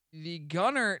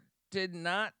gunner did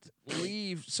not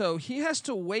leave, so he has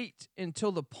to wait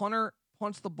until the punter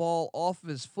punts the ball off of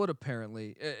his foot,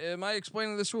 apparently. Am I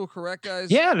explaining this rule correct,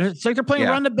 guys? Yeah, it's like they're playing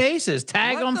run the bases,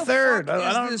 tag on third.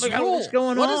 I don't know what's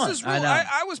going on. What is this rule?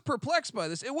 I was perplexed by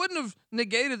this. It wouldn't have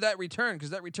negated that return, because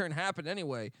that return happened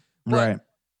anyway. But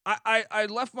right. I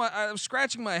was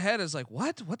scratching my head. I was like,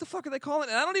 what? What the fuck are they calling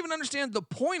it? And I don't even understand the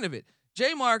point of it.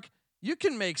 J Mark, you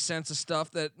can make sense of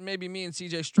stuff that maybe me and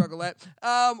CJ struggle at.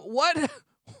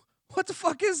 What the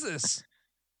fuck is this?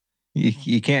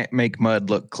 You can't make mud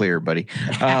look clear, buddy.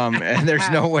 And there's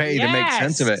no way to make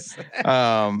sense of it.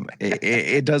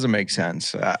 It doesn't make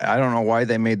sense. I don't know why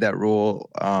they made that rule.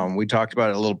 We talked about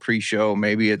it a little pre-show.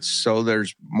 Maybe it's so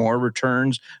there's more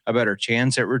returns, a better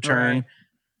chance at return, Right.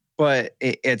 but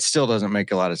it still doesn't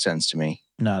make a lot of sense to me.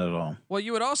 Not at all. Well,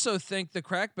 you would also think the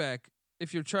crackback,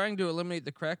 if you're trying to eliminate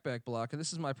the crackback block, and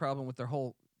this is my problem with the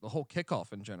whole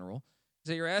kickoff in general, is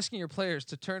that you're asking your players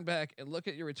to turn back and look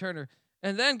at your returner.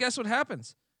 And then guess what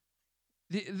happens?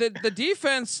 The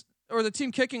defense or the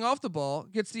team kicking off the ball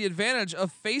gets the advantage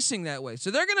of facing that way.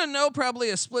 So they're going to know probably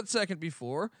a split second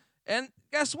before. And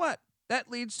guess what?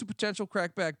 That leads to potential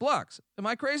crackback blocks. Am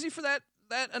I crazy for that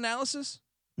analysis?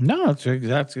 No, that's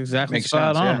exactly Makes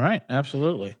spot sense, on, yeah. right?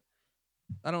 Absolutely.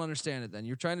 I don't understand it then.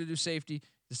 You're trying to do safety.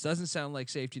 This doesn't sound like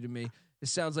safety to me.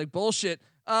 This sounds like bullshit.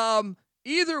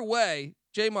 Either way,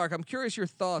 J-Mark, I'm curious your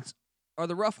thoughts. Are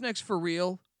the Roughnecks for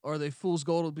real? Or are they fool's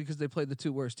gold because they played the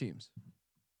two worst teams?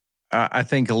 I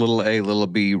think a little A, little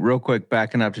B. Real quick,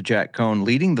 backing up to Jack Cohn,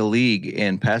 leading the league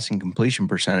in passing completion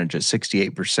percentage at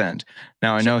 68%.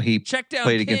 Now, I know he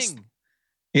played against.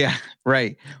 Yeah,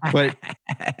 right. But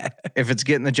if it's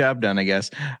getting the job done, I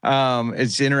guess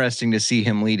it's interesting to see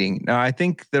him leading. Now, I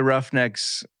think the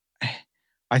Roughnecks,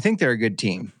 I think they're a good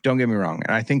team. Don't get me wrong.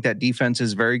 And I think that defense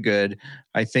is very good.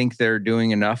 I think they're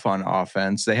doing enough on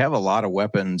offense. They have a lot of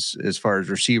weapons as far as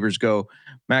receivers go.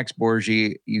 Max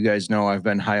Borgi, you guys know I've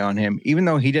been high on him. Even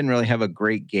though he didn't really have a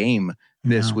great game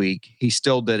this week, he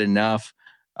still did enough.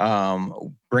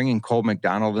 Bringing Cole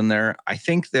McDonald in there, I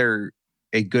think they're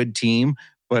a good team,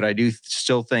 but I do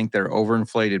still think they're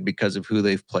overinflated because of who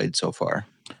they've played so far.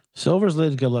 Silver's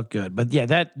lid could look good, but yeah,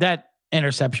 that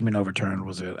interception being overturned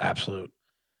was an absolute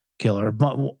killer.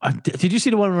 But did you see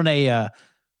the one when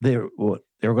they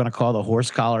were going to call the horse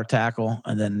collar tackle,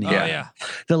 and then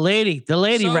the lady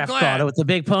So ref called it with the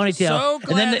big ponytail. So glad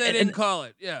and then they didn't call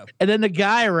it. Yeah. And then the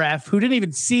guy ref who didn't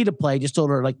even see the play just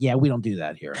told her like, "Yeah, we don't do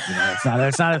that here. You know,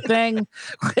 that's not a thing."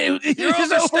 You're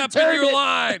overstepping your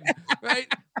line, right?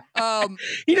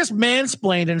 He just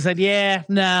mansplained and said, "Yeah,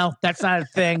 no, that's not a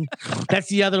thing. That's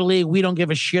the other league. We don't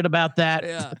give a shit about that."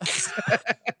 Yeah.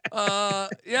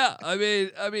 Yeah. I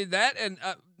mean that, and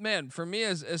man, for me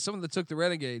as someone that took the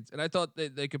Renegades, and I thought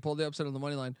they could pull the upset on the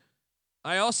money line.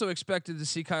 I also expected to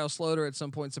see Kyle Sloter at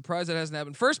some point. Surprised that hasn't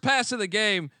happened. First pass of the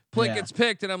game, Plitt gets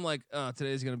picked, and I'm like, oh,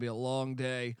 today's gonna be a long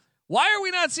day. Why are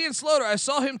we not seeing Sloter? I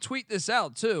saw him tweet this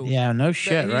out too. Yeah, no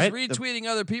shit, he's right? He's retweeting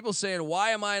other people saying,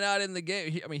 "Why am I not in the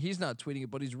game?" He's not tweeting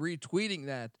it, but he's retweeting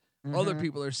that. Other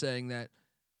people are saying that.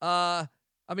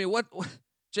 What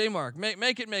J-Mark,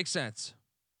 make it make sense.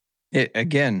 I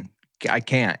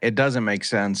can't. It doesn't make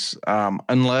sense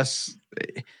unless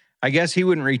I guess he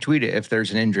wouldn't retweet it if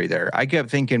there's an injury there. I kept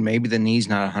thinking maybe the knee's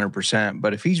not 100%,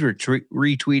 but if he's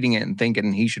retweeting it and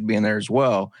thinking he should be in there as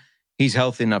well, he's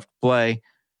healthy enough to play.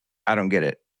 I don't get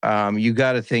it. You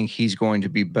got to think he's going to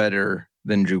be better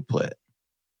than Drew Plitt.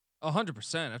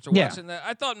 100%. After watching that,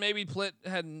 I thought maybe Plitt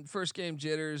had first game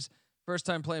jitters, first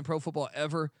time playing pro football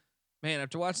ever. Man,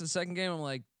 after watching the second game, I'm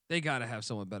like, they got to have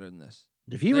someone better than this.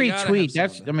 If you retweet,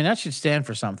 that should stand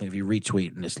for something. If you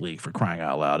retweet in this league, for crying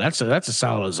out loud, that's a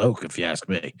solid as oak, if you ask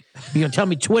me. You gonna tell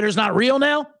me Twitter's not real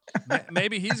now?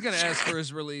 Maybe he's gonna ask for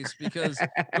his release because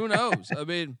who knows? I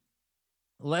mean,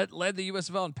 led the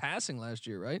USFL in passing last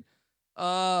year, right?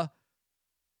 All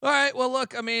right. Well,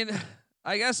 look, I mean,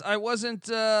 I guess I wasn't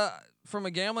from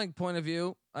a gambling point of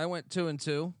view. I went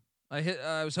 2-2.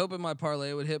 I was hoping my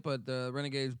parlay would hit, but the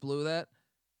Renegades blew that.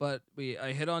 But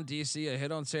I hit on DC, I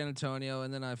hit on San Antonio,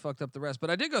 and then I fucked up the rest. But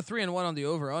I did go 3-1 on the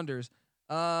over-unders.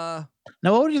 Now,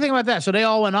 what do you think about that? So they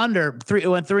all went under.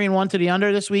 Went 3-1 to the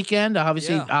under this weekend.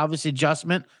 Obviously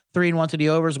adjustment. 3-1 to the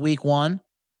overs week one.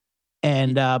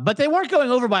 And but they weren't going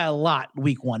over by a lot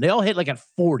week one. They all hit like at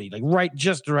 40, like right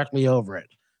just directly over it.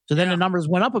 So then the numbers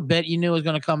went up a bit. You knew it was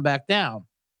going to come back down.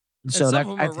 And so some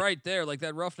of them were right there, like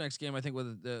that Roughnecks game. I think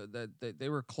with they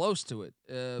were close to it.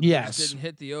 Yes, didn't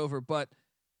hit the over, but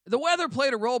the weather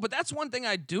played a role. But that's one thing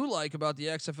I do like about the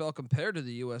XFL compared to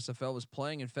the USFL was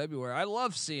playing in February. I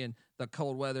love seeing the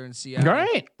cold weather in Seattle,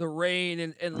 right? The rain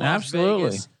in Las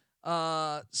Vegas.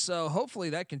 So hopefully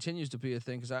that continues to be a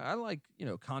thing because I like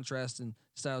contrast and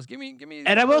styles. Give me.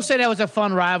 And I will say that was a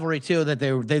fun rivalry too. That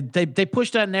they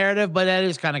pushed that narrative, but that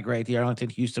is kind of great. The Arlington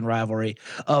Houston rivalry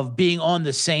of being on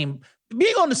the same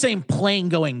being on the same plane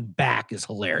going back is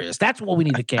hilarious. That's what we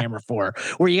need the camera for.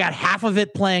 Where you got half of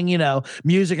it playing,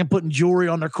 music and putting jewelry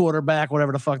on their quarterback,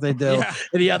 whatever the fuck they do,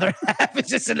 and the other half is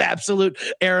just an absolute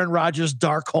Aaron Rodgers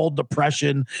dark hole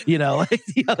depression. Like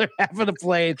the other half of the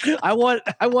plane. I want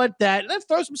that. Let's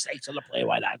throw some snakes on the plane.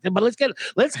 Why not? But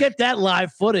let's get that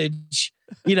live footage.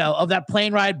 Of that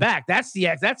plane ride back. That's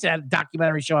that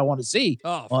documentary show I want to see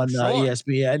on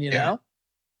ESPN. You know.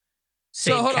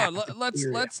 So hold on,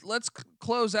 let's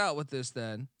close out with this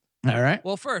then. All right.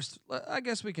 Well, first, I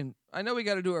guess we can. I know we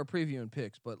got to do our preview and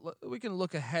picks, but we can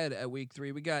look ahead at Week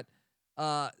 3. We got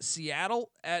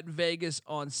Seattle at Vegas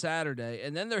on Saturday,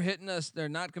 and then they're hitting us. They're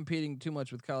not competing too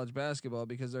much with college basketball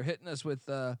because they're hitting us with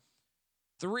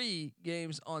 3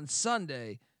 games on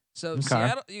Sunday. So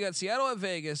Seattle, you got Seattle at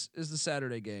Vegas is the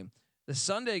Saturday game. The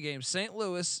Sunday game, St.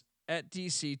 Louis at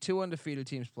DC, 2 undefeated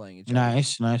teams playing each other.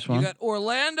 Nice one. You got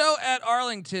Orlando at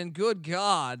Arlington. Good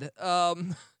God. I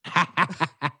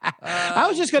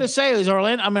was just gonna say, is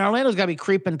Orlando? I mean, Orlando's got to be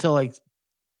creeping to like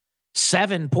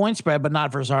 7 point spread, but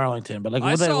not versus Arlington. But like,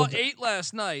 I saw 8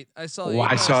 last night. I saw 8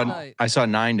 I night. I saw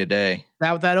 9 today.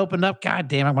 That opened up. God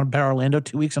damn, I'm gonna bet Orlando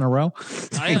 2 weeks in a row.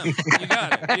 I am.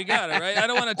 You got it, right? I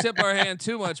don't want to tip our hand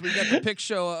too much. We got the pick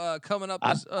show coming up.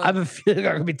 I have a feeling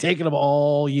I'm gonna be taking them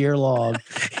all year long.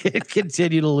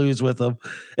 Continue to lose with them,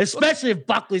 especially if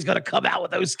Buckley's gonna come out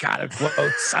with those kind of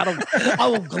quotes. I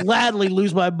will gladly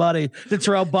lose my money. That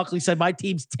Terrell Buckley said my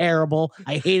team's terrible.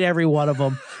 I hate every one of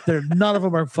them. None of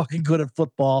them are fucking good at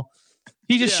football.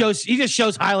 He just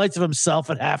shows highlights of himself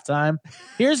at halftime.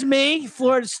 Here's me,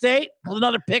 Florida State, with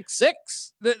another pick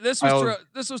 6. This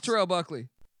was Terrell Buckley.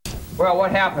 Well,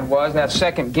 what happened was that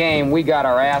second game we got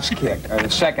our ass kicked. Or the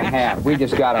second half, we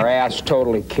just got our ass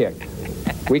totally kicked.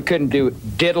 We couldn't do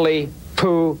diddly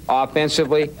poo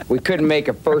offensively. We couldn't make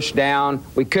a first down.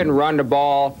 We couldn't run the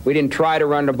ball. We didn't try to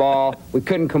run the ball. We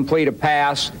couldn't complete a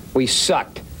pass. We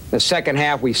sucked. The second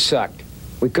half, we sucked.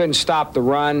 We couldn't stop the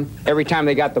run. Every time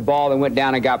they got the ball, they went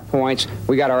down and got points.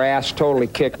 We got our ass totally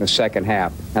kicked in the second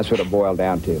half. That's what it boiled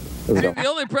down to. The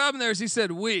only problem there is he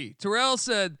said we. Terrell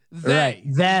said they. Right,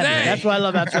 them. They. That's what I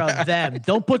love about Terrell. Them.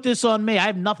 Don't put this on me. I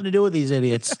have nothing to do with these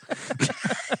idiots.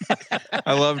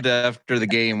 I loved after the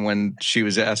game when she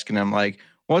was asking him, like,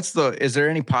 is there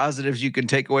any positives you can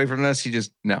take away from this? He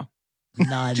just, no.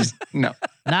 None. Just no.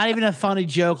 Not even a funny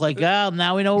joke like, oh,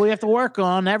 now we know what we have to work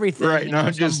on, everything. Right.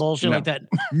 No, just bullshit like that.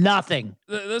 Nothing.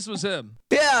 This was him.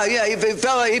 Yeah. He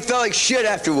felt like shit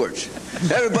afterwards.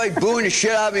 Everybody booing the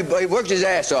shit out of me, but he worked his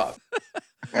ass off.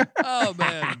 Oh,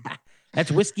 man. That's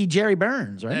Whiskey Jerry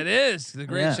Burns, right? It is. The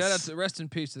great shout out to rest in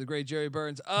peace to the great Jerry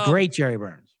Burns. Great Jerry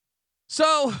Burns.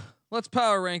 So let's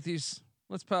power rank these.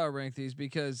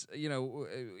 Because,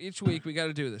 each week we got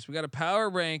to do this. We got to power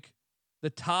rank the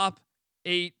top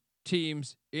 8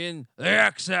 teams in the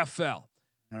XFL.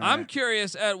 Right. I'm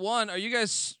curious at 1, are you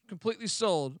guys completely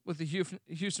sold with the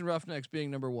Houston Roughnecks being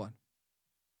number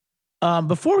 1?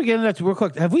 Before we get into that real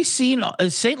quick, have we seen,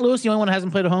 is St. Louis the only one that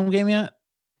hasn't played a home game yet?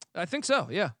 I think so.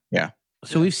 Yeah. Yeah.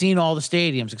 So we've seen all the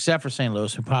stadiums except for St.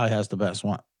 Louis, who probably has the best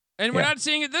one. And we're not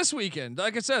seeing it this weekend.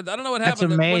 Like I said, I don't know what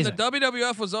happened. When the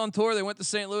WWF was on tour, they went to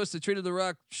St. Louis, they treated The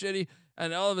Rock shitty,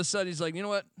 and all of a sudden he's like, you know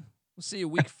what? We'll see you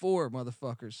week 4,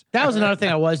 motherfuckers. That was another thing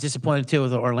I was disappointed too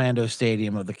with the Orlando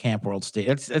Stadium of the Camp World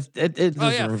Stadium.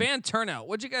 Fan turnout.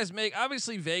 What'd you guys make?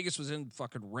 Obviously, Vegas was in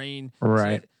fucking rain.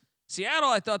 Right. Seattle,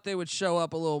 I thought they would show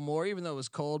up a little more, even though it was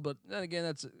cold. But then again,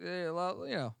 that's a lot.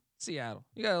 Seattle.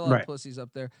 You got a lot of pussies up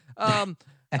there.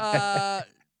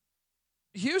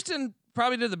 Houston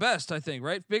probably did the best, I think.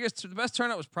 Right. The best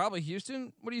turnout was probably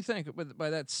Houston. What do you think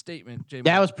by that statement, Jay?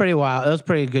 That was pretty wild. It was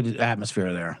pretty good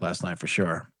atmosphere there last night for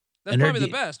sure. That's probably the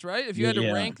best, right? If you had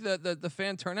to rank the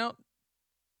fan turnout.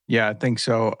 Yeah, I think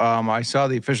so. I saw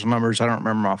the official numbers. I don't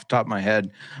remember off the top of my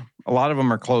head. A lot of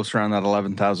them are close around that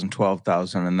 11,000,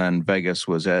 12,000, and then Vegas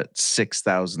was at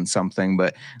 6,000 something.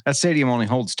 But that stadium only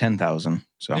holds 10,000.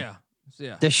 So yeah,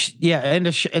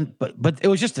 but it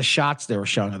was just the shots they were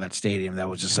showing of that stadium that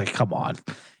was just like, come on.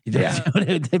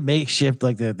 The makeshift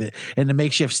the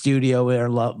makeshift studio. We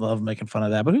love making fun of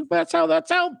that, but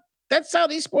that's how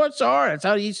these sports are. That's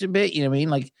how it used to be. You know what I mean?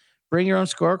 Like, bring your own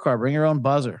scorecard, bring your own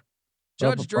buzzer.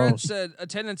 Judge Dredd said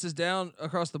attendance is down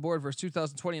across the board versus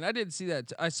 2020, and I didn't see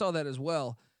that. I saw that as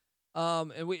well.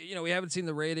 And we haven't seen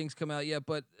the ratings come out yet,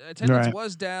 but attendance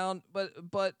was down. But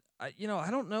I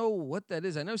don't know what that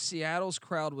is. I know Seattle's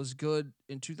crowd was good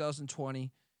in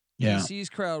 2020. Yeah. DC's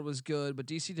crowd was good, but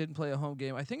DC didn't play a home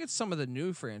game. I think it's some of the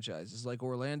new franchises like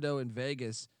Orlando and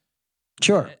Vegas.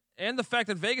 Sure. And the fact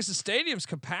that Vegas' stadium's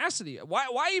capacity.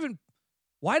 Why even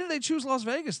Why did they choose Las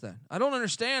Vegas then? I don't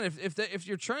understand. If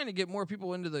you're trying to get more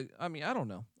people into the, I mean, I don't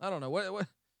know. What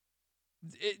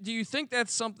do you think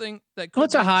that's something that could? Well,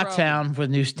 it's a hot town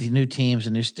with new teams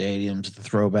and new stadiums. The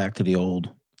throwback to the old.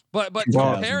 But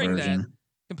comparing that,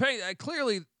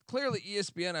 clearly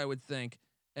ESPN, I would think,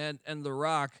 and The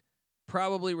Rock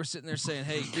probably were sitting there saying,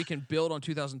 "Hey, we can build on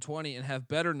 2020 and have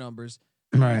better numbers."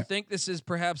 Do you think this is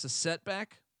perhaps a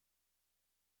setback?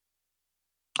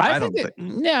 I think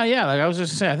yeah. Like I was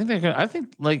just saying, I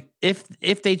think like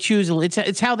if they choose,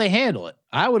 it's how they handle it.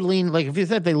 I would lean like if you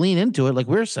said they lean into it, like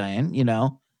we're saying,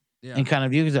 and kind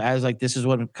of use it as like this is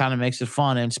what kind of makes it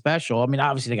fun and special. I mean,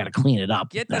 obviously they got to clean it up.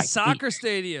 Get the soccer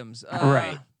stadiums,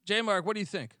 right? J. Mark, what do you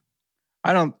think?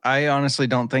 I honestly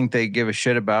don't think they give a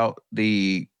shit about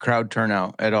the crowd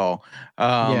turnout at all.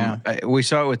 We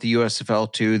saw it with the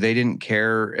USFL too. They didn't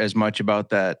care as much about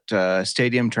that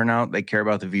stadium turnout. They care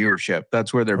about the viewership.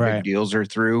 That's where their big deals are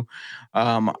through.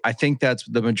 I think that's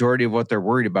the majority of what they're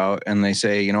worried about. And they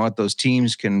say, you know what, those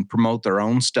teams can promote their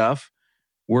own stuff.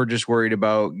 We're just worried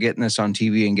about getting this on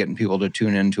TV and getting people to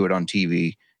tune into it on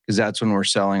TV. Because that's when we're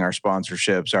selling our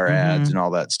sponsorships, our ads, and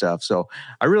all that stuff. So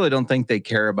I really don't think they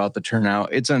care about the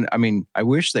turnout. I mean, I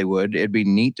wish they would. It'd be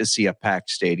neat to see a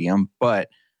packed stadium, but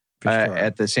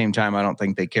at the same time, I don't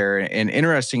think they care. And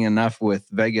interesting enough with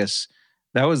Vegas,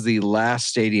 that was the last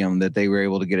stadium that they were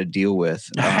able to get a deal with.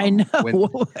 I know.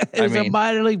 It was a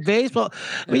minor league baseball.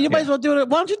 I mean, you might as well do it.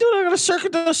 Why don't you do it on a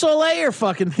Cirque du Soleil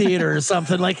fucking theater or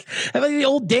something like the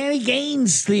old Danny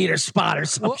Gaines theater spot or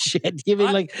some shit. You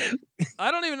mean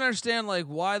I don't even understand like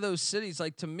why those cities.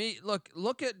 Like to me,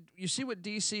 look at you see what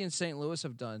DC and St. Louis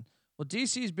have done. Well,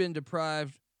 DC's been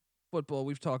deprived football.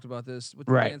 We've talked about this with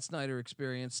the Dan Snyder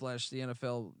experience / the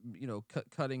NFL.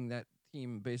 Cutting that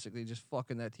team, basically just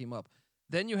fucking that team up.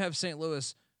 Then you have St.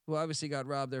 Louis, who obviously got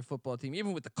robbed their football team,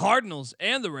 even with the Cardinals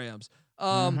and the Rams.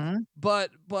 But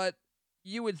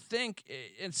you would think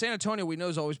in San Antonio, we know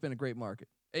has always been a great market.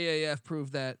 AAF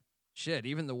proved that. Shit,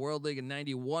 even the World League in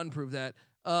 '91 proved that.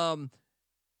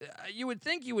 You would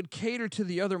think you would cater to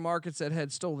the other markets that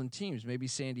had stolen teams, maybe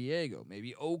San Diego,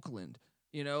 maybe Oakland.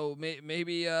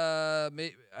 Maybe I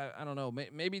don't know,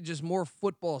 maybe just more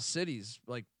football cities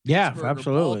like Pittsburgh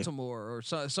absolutely. or Baltimore or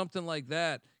something like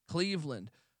that. Cleveland.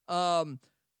 They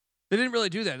didn't really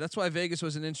do that. That's why Vegas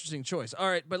was an interesting choice. All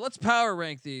right, but let's power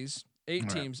rank these 8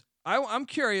 teams. I'm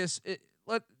curious.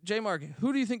 Let J. Mark,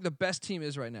 who do you think the best team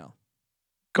is right now?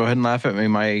 Go ahead and laugh at me.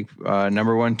 My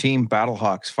number one team,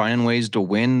 Battlehawks, finding ways to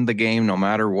win the game no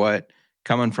matter what.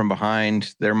 Coming from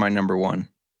behind, they're my number one.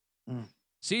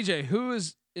 CJ, who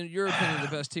is, in your opinion, the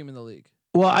best team in the league?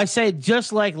 Well, I say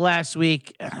just like last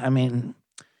week. I mean,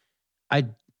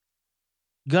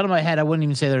 gun to my head, I wouldn't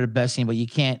even say they're the best team, but you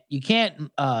can't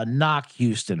knock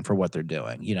Houston for what they're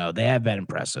doing. They have been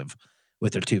impressive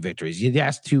with their 2 victories.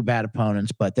 Yes, 2 bad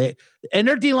opponents, but their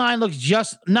D line looks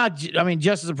just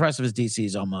as impressive as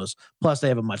DC's almost. Plus, they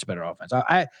have a much better offense.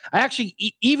 I actually,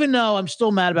 even though I'm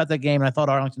still mad about that game, and I thought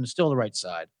Arlington was still the right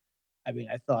side. I mean,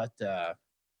 I thought,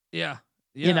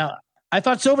 I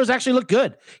thought Silvers actually looked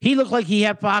good. He looked like he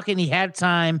had pocket and he had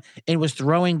time and was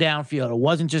throwing downfield. It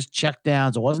wasn't just check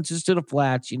downs. It wasn't just to the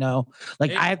flats,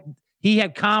 he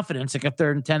had confidence like a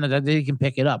 3rd and 10 that he can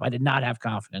pick it up. I did not have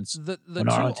confidence when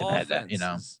Arlington had that,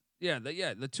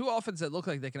 the 2 offenses that look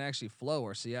like they can actually flow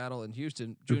are Seattle and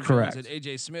Houston. June Correct. Jones and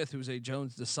AJ Smith, who's a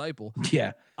Jones disciple.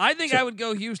 Yeah. I think I would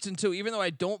go Houston too, even though I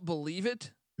don't believe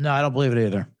it. No, I don't believe it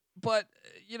either. But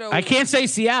I can't say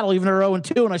Seattle, even though they're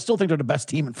 0-2, and I still think they're the best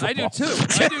team in football. I do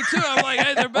too. I'm like,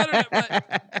 hey, they're better.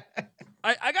 But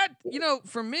I got,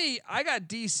 for me, I got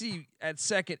DC at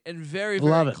second and very,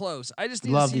 very close. I just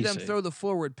need to see them throw the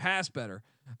forward pass better.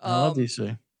 I love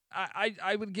DC.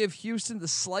 I would give Houston the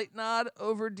slight nod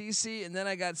over DC, and then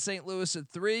I got St. Louis at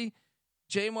 3.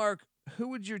 J. Mark, who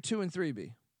would your 2 and 3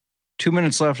 be? 2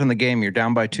 minutes left in the game. You're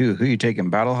down by 2. Who are you taking,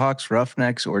 Battlehawks,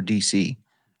 Roughnecks, or DC?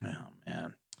 Oh,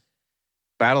 man.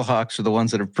 Battlehawks are the ones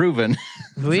that have proven.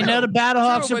 We know the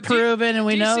Battlehawks are proven, and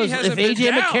we know if AJ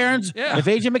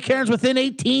McCarron's within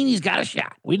 18, he's got a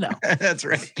shot. We know. That's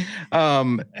right.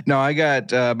 No, I got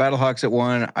Battlehawks at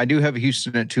 1. I do have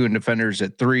Houston at 2 and Defenders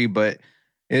at 3, but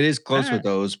it is close with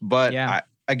those. But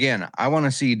I want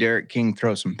to see Derek King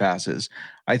throw some passes.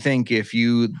 I think if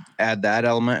you add that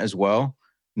element as well,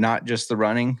 not just the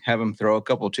running, have him throw a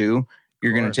couple too,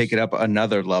 you're going to take it up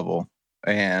another level.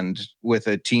 And with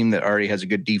a team that already has a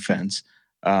good defense,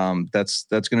 that's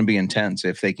going to be intense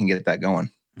if they can get that going.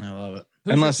 I love it.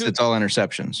 Unless it's all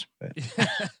interceptions.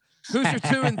 Who's your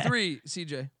 2 and 3,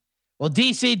 CJ? Well,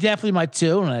 DC definitely my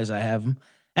 2, and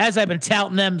as I've been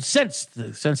touting them since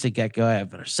the get go, I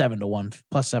have a 7-1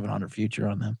 plus 700 future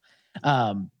on them.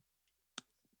 Yeah,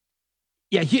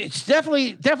 it's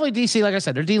definitely DC. Like I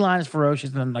said, their D line is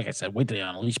ferocious, and then, like I said, wait till they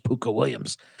unleash Puka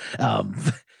Williams.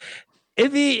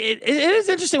 It is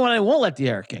interesting when they won't let the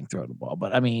Eric King throw the ball,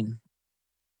 but I mean,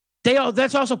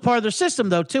 that's also part of their system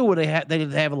though too, where they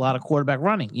have a lot of quarterback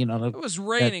running. You know, it was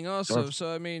raining also,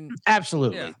 so I mean,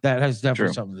 absolutely, that has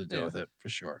definitely something to do with it for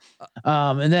sure.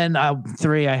 And then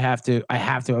 3, I have to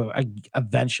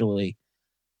eventually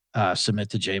submit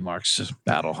to J Mark's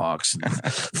Battlehawks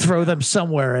and throw them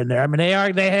somewhere in there. I mean,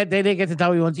 they didn't get the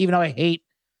W ones, even though I hate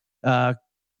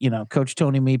Coach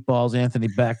Tony Meatballs, Anthony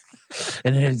Beck,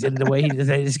 and the way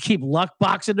they just keep luck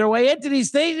boxing their way into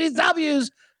these W's.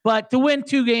 But to win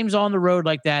 2 games on the road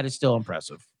like that is still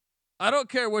impressive. I don't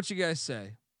care what you guys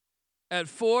say. At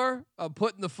 4, I'm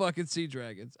putting the fucking Sea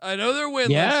Dragons. I know they're winless.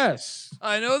 Yes.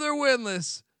 I know they're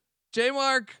winless. J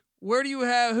Mark, who do you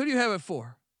have at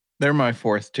 4? They're my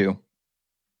 4th too.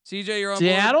 CJ, you're on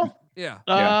Seattle? board? Yeah.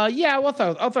 Yeah,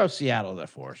 I'll throw Seattle there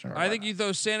for sure. I think you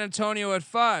throw San Antonio at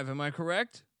 5. Am I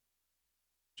correct?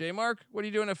 J Mark, what are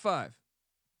you doing at 5?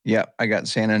 Yeah, I got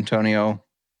San Antonio,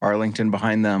 Arlington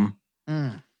behind them.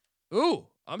 Ooh,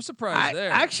 I'm surprised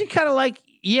there. I actually kind of like.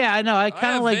 Yeah, I know. I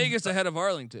kind of like Vegas ahead of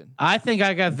Arlington. I think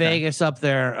I got Vegas up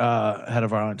there ahead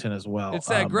of Arlington as well. It's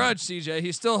that grudge, CJ.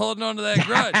 He's still holding on to that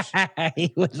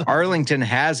grudge. Arlington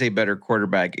has a better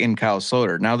quarterback in Kyle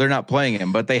Sloter. Now they're not playing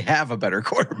him, but they have a better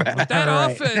quarterback. But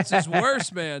that offense is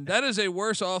worse, man. That is a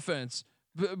worse offense.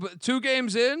 But 2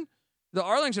 games in, the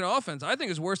Arlington offense, I think,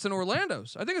 is worse than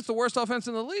Orlando's. I think it's the worst offense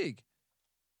in the league.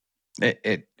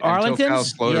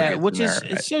 Arlington's, which is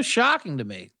it's so shocking to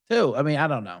me too. I mean, I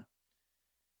don't know.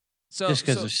 So just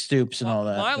because of Stoops and all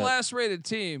that. My last rated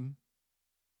team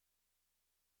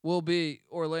will be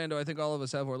Orlando. I think all of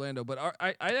us have Orlando, but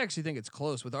I actually think it's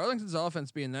close with Arlington's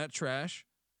offense being that trash.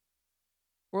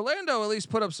 Orlando at least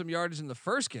put up some yardage in the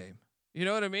first game. You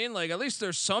know what I mean? Like at least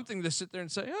there's something to sit there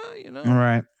and say,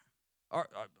 right.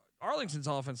 Arlington's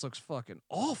offense looks fucking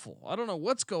awful. I don't know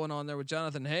what's going on there with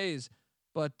Jonathan Hayes,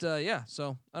 but yeah.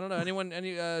 So I don't know.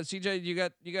 CJ, you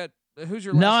got. Who's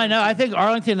your? No, I know. I think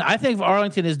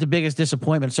Arlington is the biggest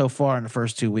disappointment so far in the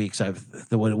first 2 weeks.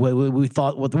 What we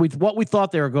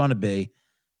thought they were going to be,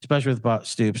 especially with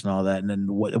Stoops and all that, and then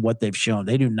what they've shown.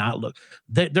 They do not look.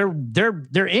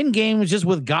 They're in games just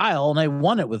with guile, and they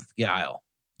won it with guile,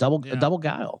 double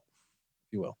guile,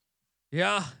 if you will.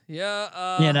 Yeah.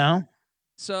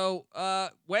 So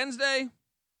Wednesday,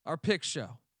 our pick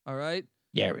show. All right.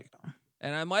 There we go.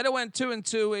 And I might have went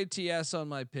 2-2 ATS on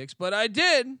my picks, but I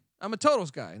did. I'm a totals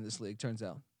guy in this league. Turns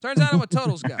out I'm a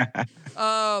totals guy.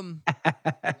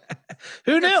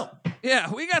 Who knew?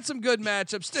 Yeah, we got some good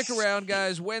matchups. Stick around,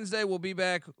 guys. Wednesday we'll be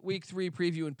back. Week 3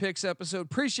 preview and picks episode.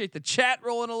 Appreciate the chat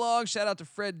rolling along. Shout out to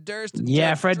Fred Durst.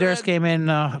 Yeah, Fred Durst came in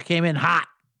hot.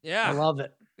 Yeah, I love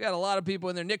it. We got a lot of people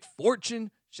in there. Nick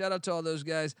Fortune. Shout out to all those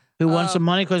guys who won some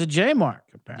money because of J Mark.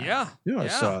 Apparently. Yeah, I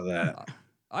saw that.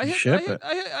 I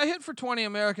hit for $20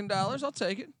 American. I'll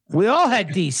take it. We all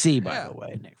had DC, by the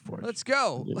way, Nick Fortune. Let's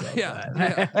go.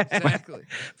 Yeah, exactly.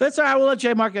 That's all right. We'll let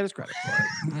J Mark get his credit for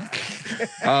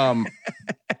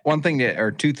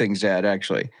it. 2 things to add,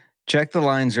 actually. Check the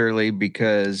lines early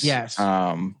because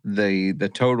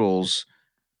the totals,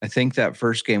 I think that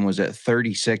first game was at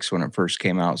 36 when it first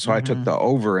came out. So I took the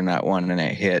over in that one and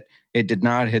it hit. It did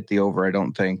not hit the over, I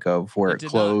don't think, of where it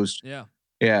closed. Yeah.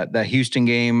 Yeah, the Houston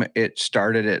game, it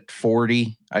started at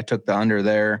 40. I took the under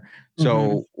there.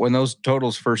 So when those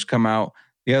totals first come out,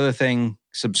 the other thing,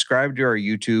 subscribe to our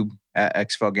YouTube at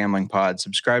XFL Gambling Pod.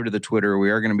 Subscribe to the Twitter.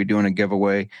 We are going to be doing a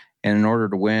giveaway. And in order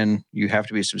to win, you have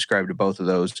to be subscribed to both of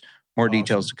those. More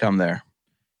details to come there.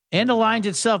 And the lines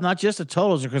itself, not just the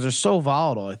totals, because they're so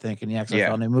volatile, I think, in the XFL.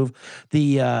 Yeah. They move.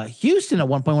 The Houston at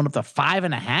one point went up to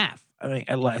 5.5. I mean,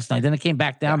 last night. Then it came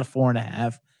back down to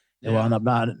 4.5. It wound up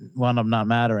not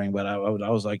mattering, but I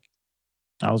was like,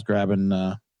 I was grabbing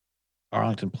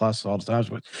Arlington plus all the time.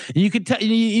 But you could tell,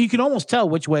 you can almost tell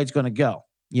which way it's going to go.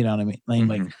 You know what I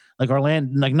mean? Like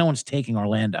Orlando, like no one's taking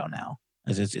Orlando now.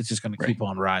 It's just going to keep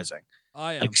on rising.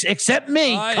 I am. Except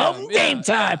me. Come game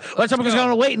time. Well, someone's going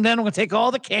to wait, and then I'm going to take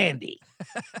all the candy.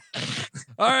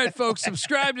 All right, folks.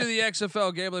 Subscribe to the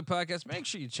XFL Gambling Podcast. Make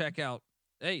sure you check out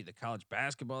the college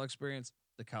basketball experience,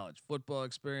 the college football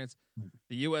experience,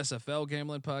 the USFL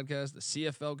Gambling Podcast, the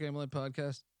CFL Gambling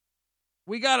Podcast.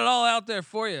 We got it all out there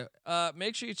for you.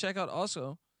 Make sure you check out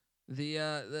also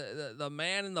the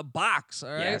Man in the Box.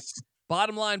 All right. Yes.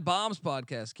 Bottom Line Bombs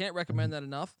Podcast. Can't recommend that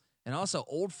enough. And also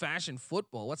Old Fashioned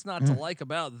Football. What's not to like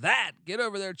about that? Get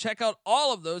over there. Check out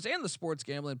all of those and the Sports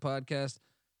Gambling Podcast.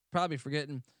 Probably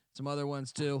forgetting some other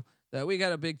ones too. that we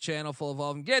got a big channel full of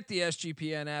all of them. Get the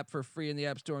SGPN app for free in the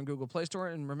App Store and Google Play Store.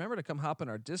 And remember to come hop in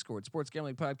our Discord,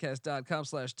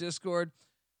 sportsgamblingpodcast.com/Discord.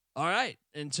 All right,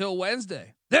 until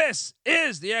Wednesday, this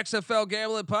is the XFL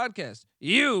Gambling Podcast.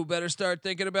 You better start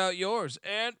thinking about yours,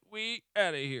 and we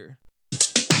out of here.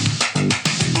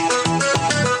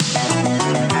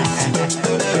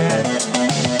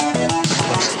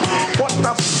 What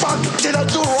the fuck did I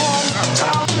do wrong,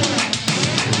 Tom?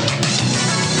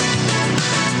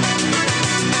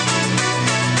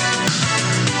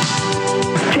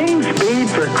 Team speed,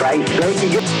 for Christ's sake.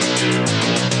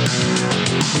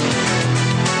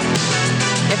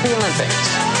 Hit the Olympics.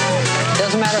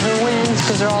 Doesn't matter who wins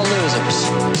because they're all losers.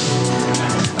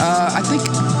 I think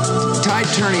tide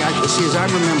turning, as I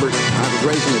remember, I was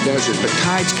raised in the desert, but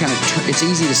tides kind of, it's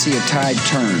easy to see a tide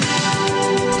turn.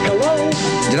 Hello?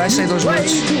 Did I say those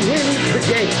words? Play to win the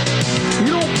game.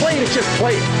 You don't play to just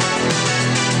play it.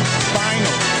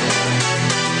 Final.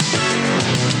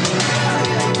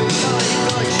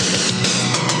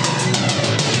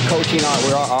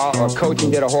 Our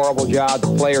coaching did a horrible job.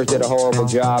 The players did a horrible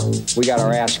job. We got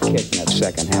our ass kicked in that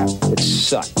second half. It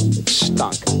sucked. It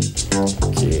stunk.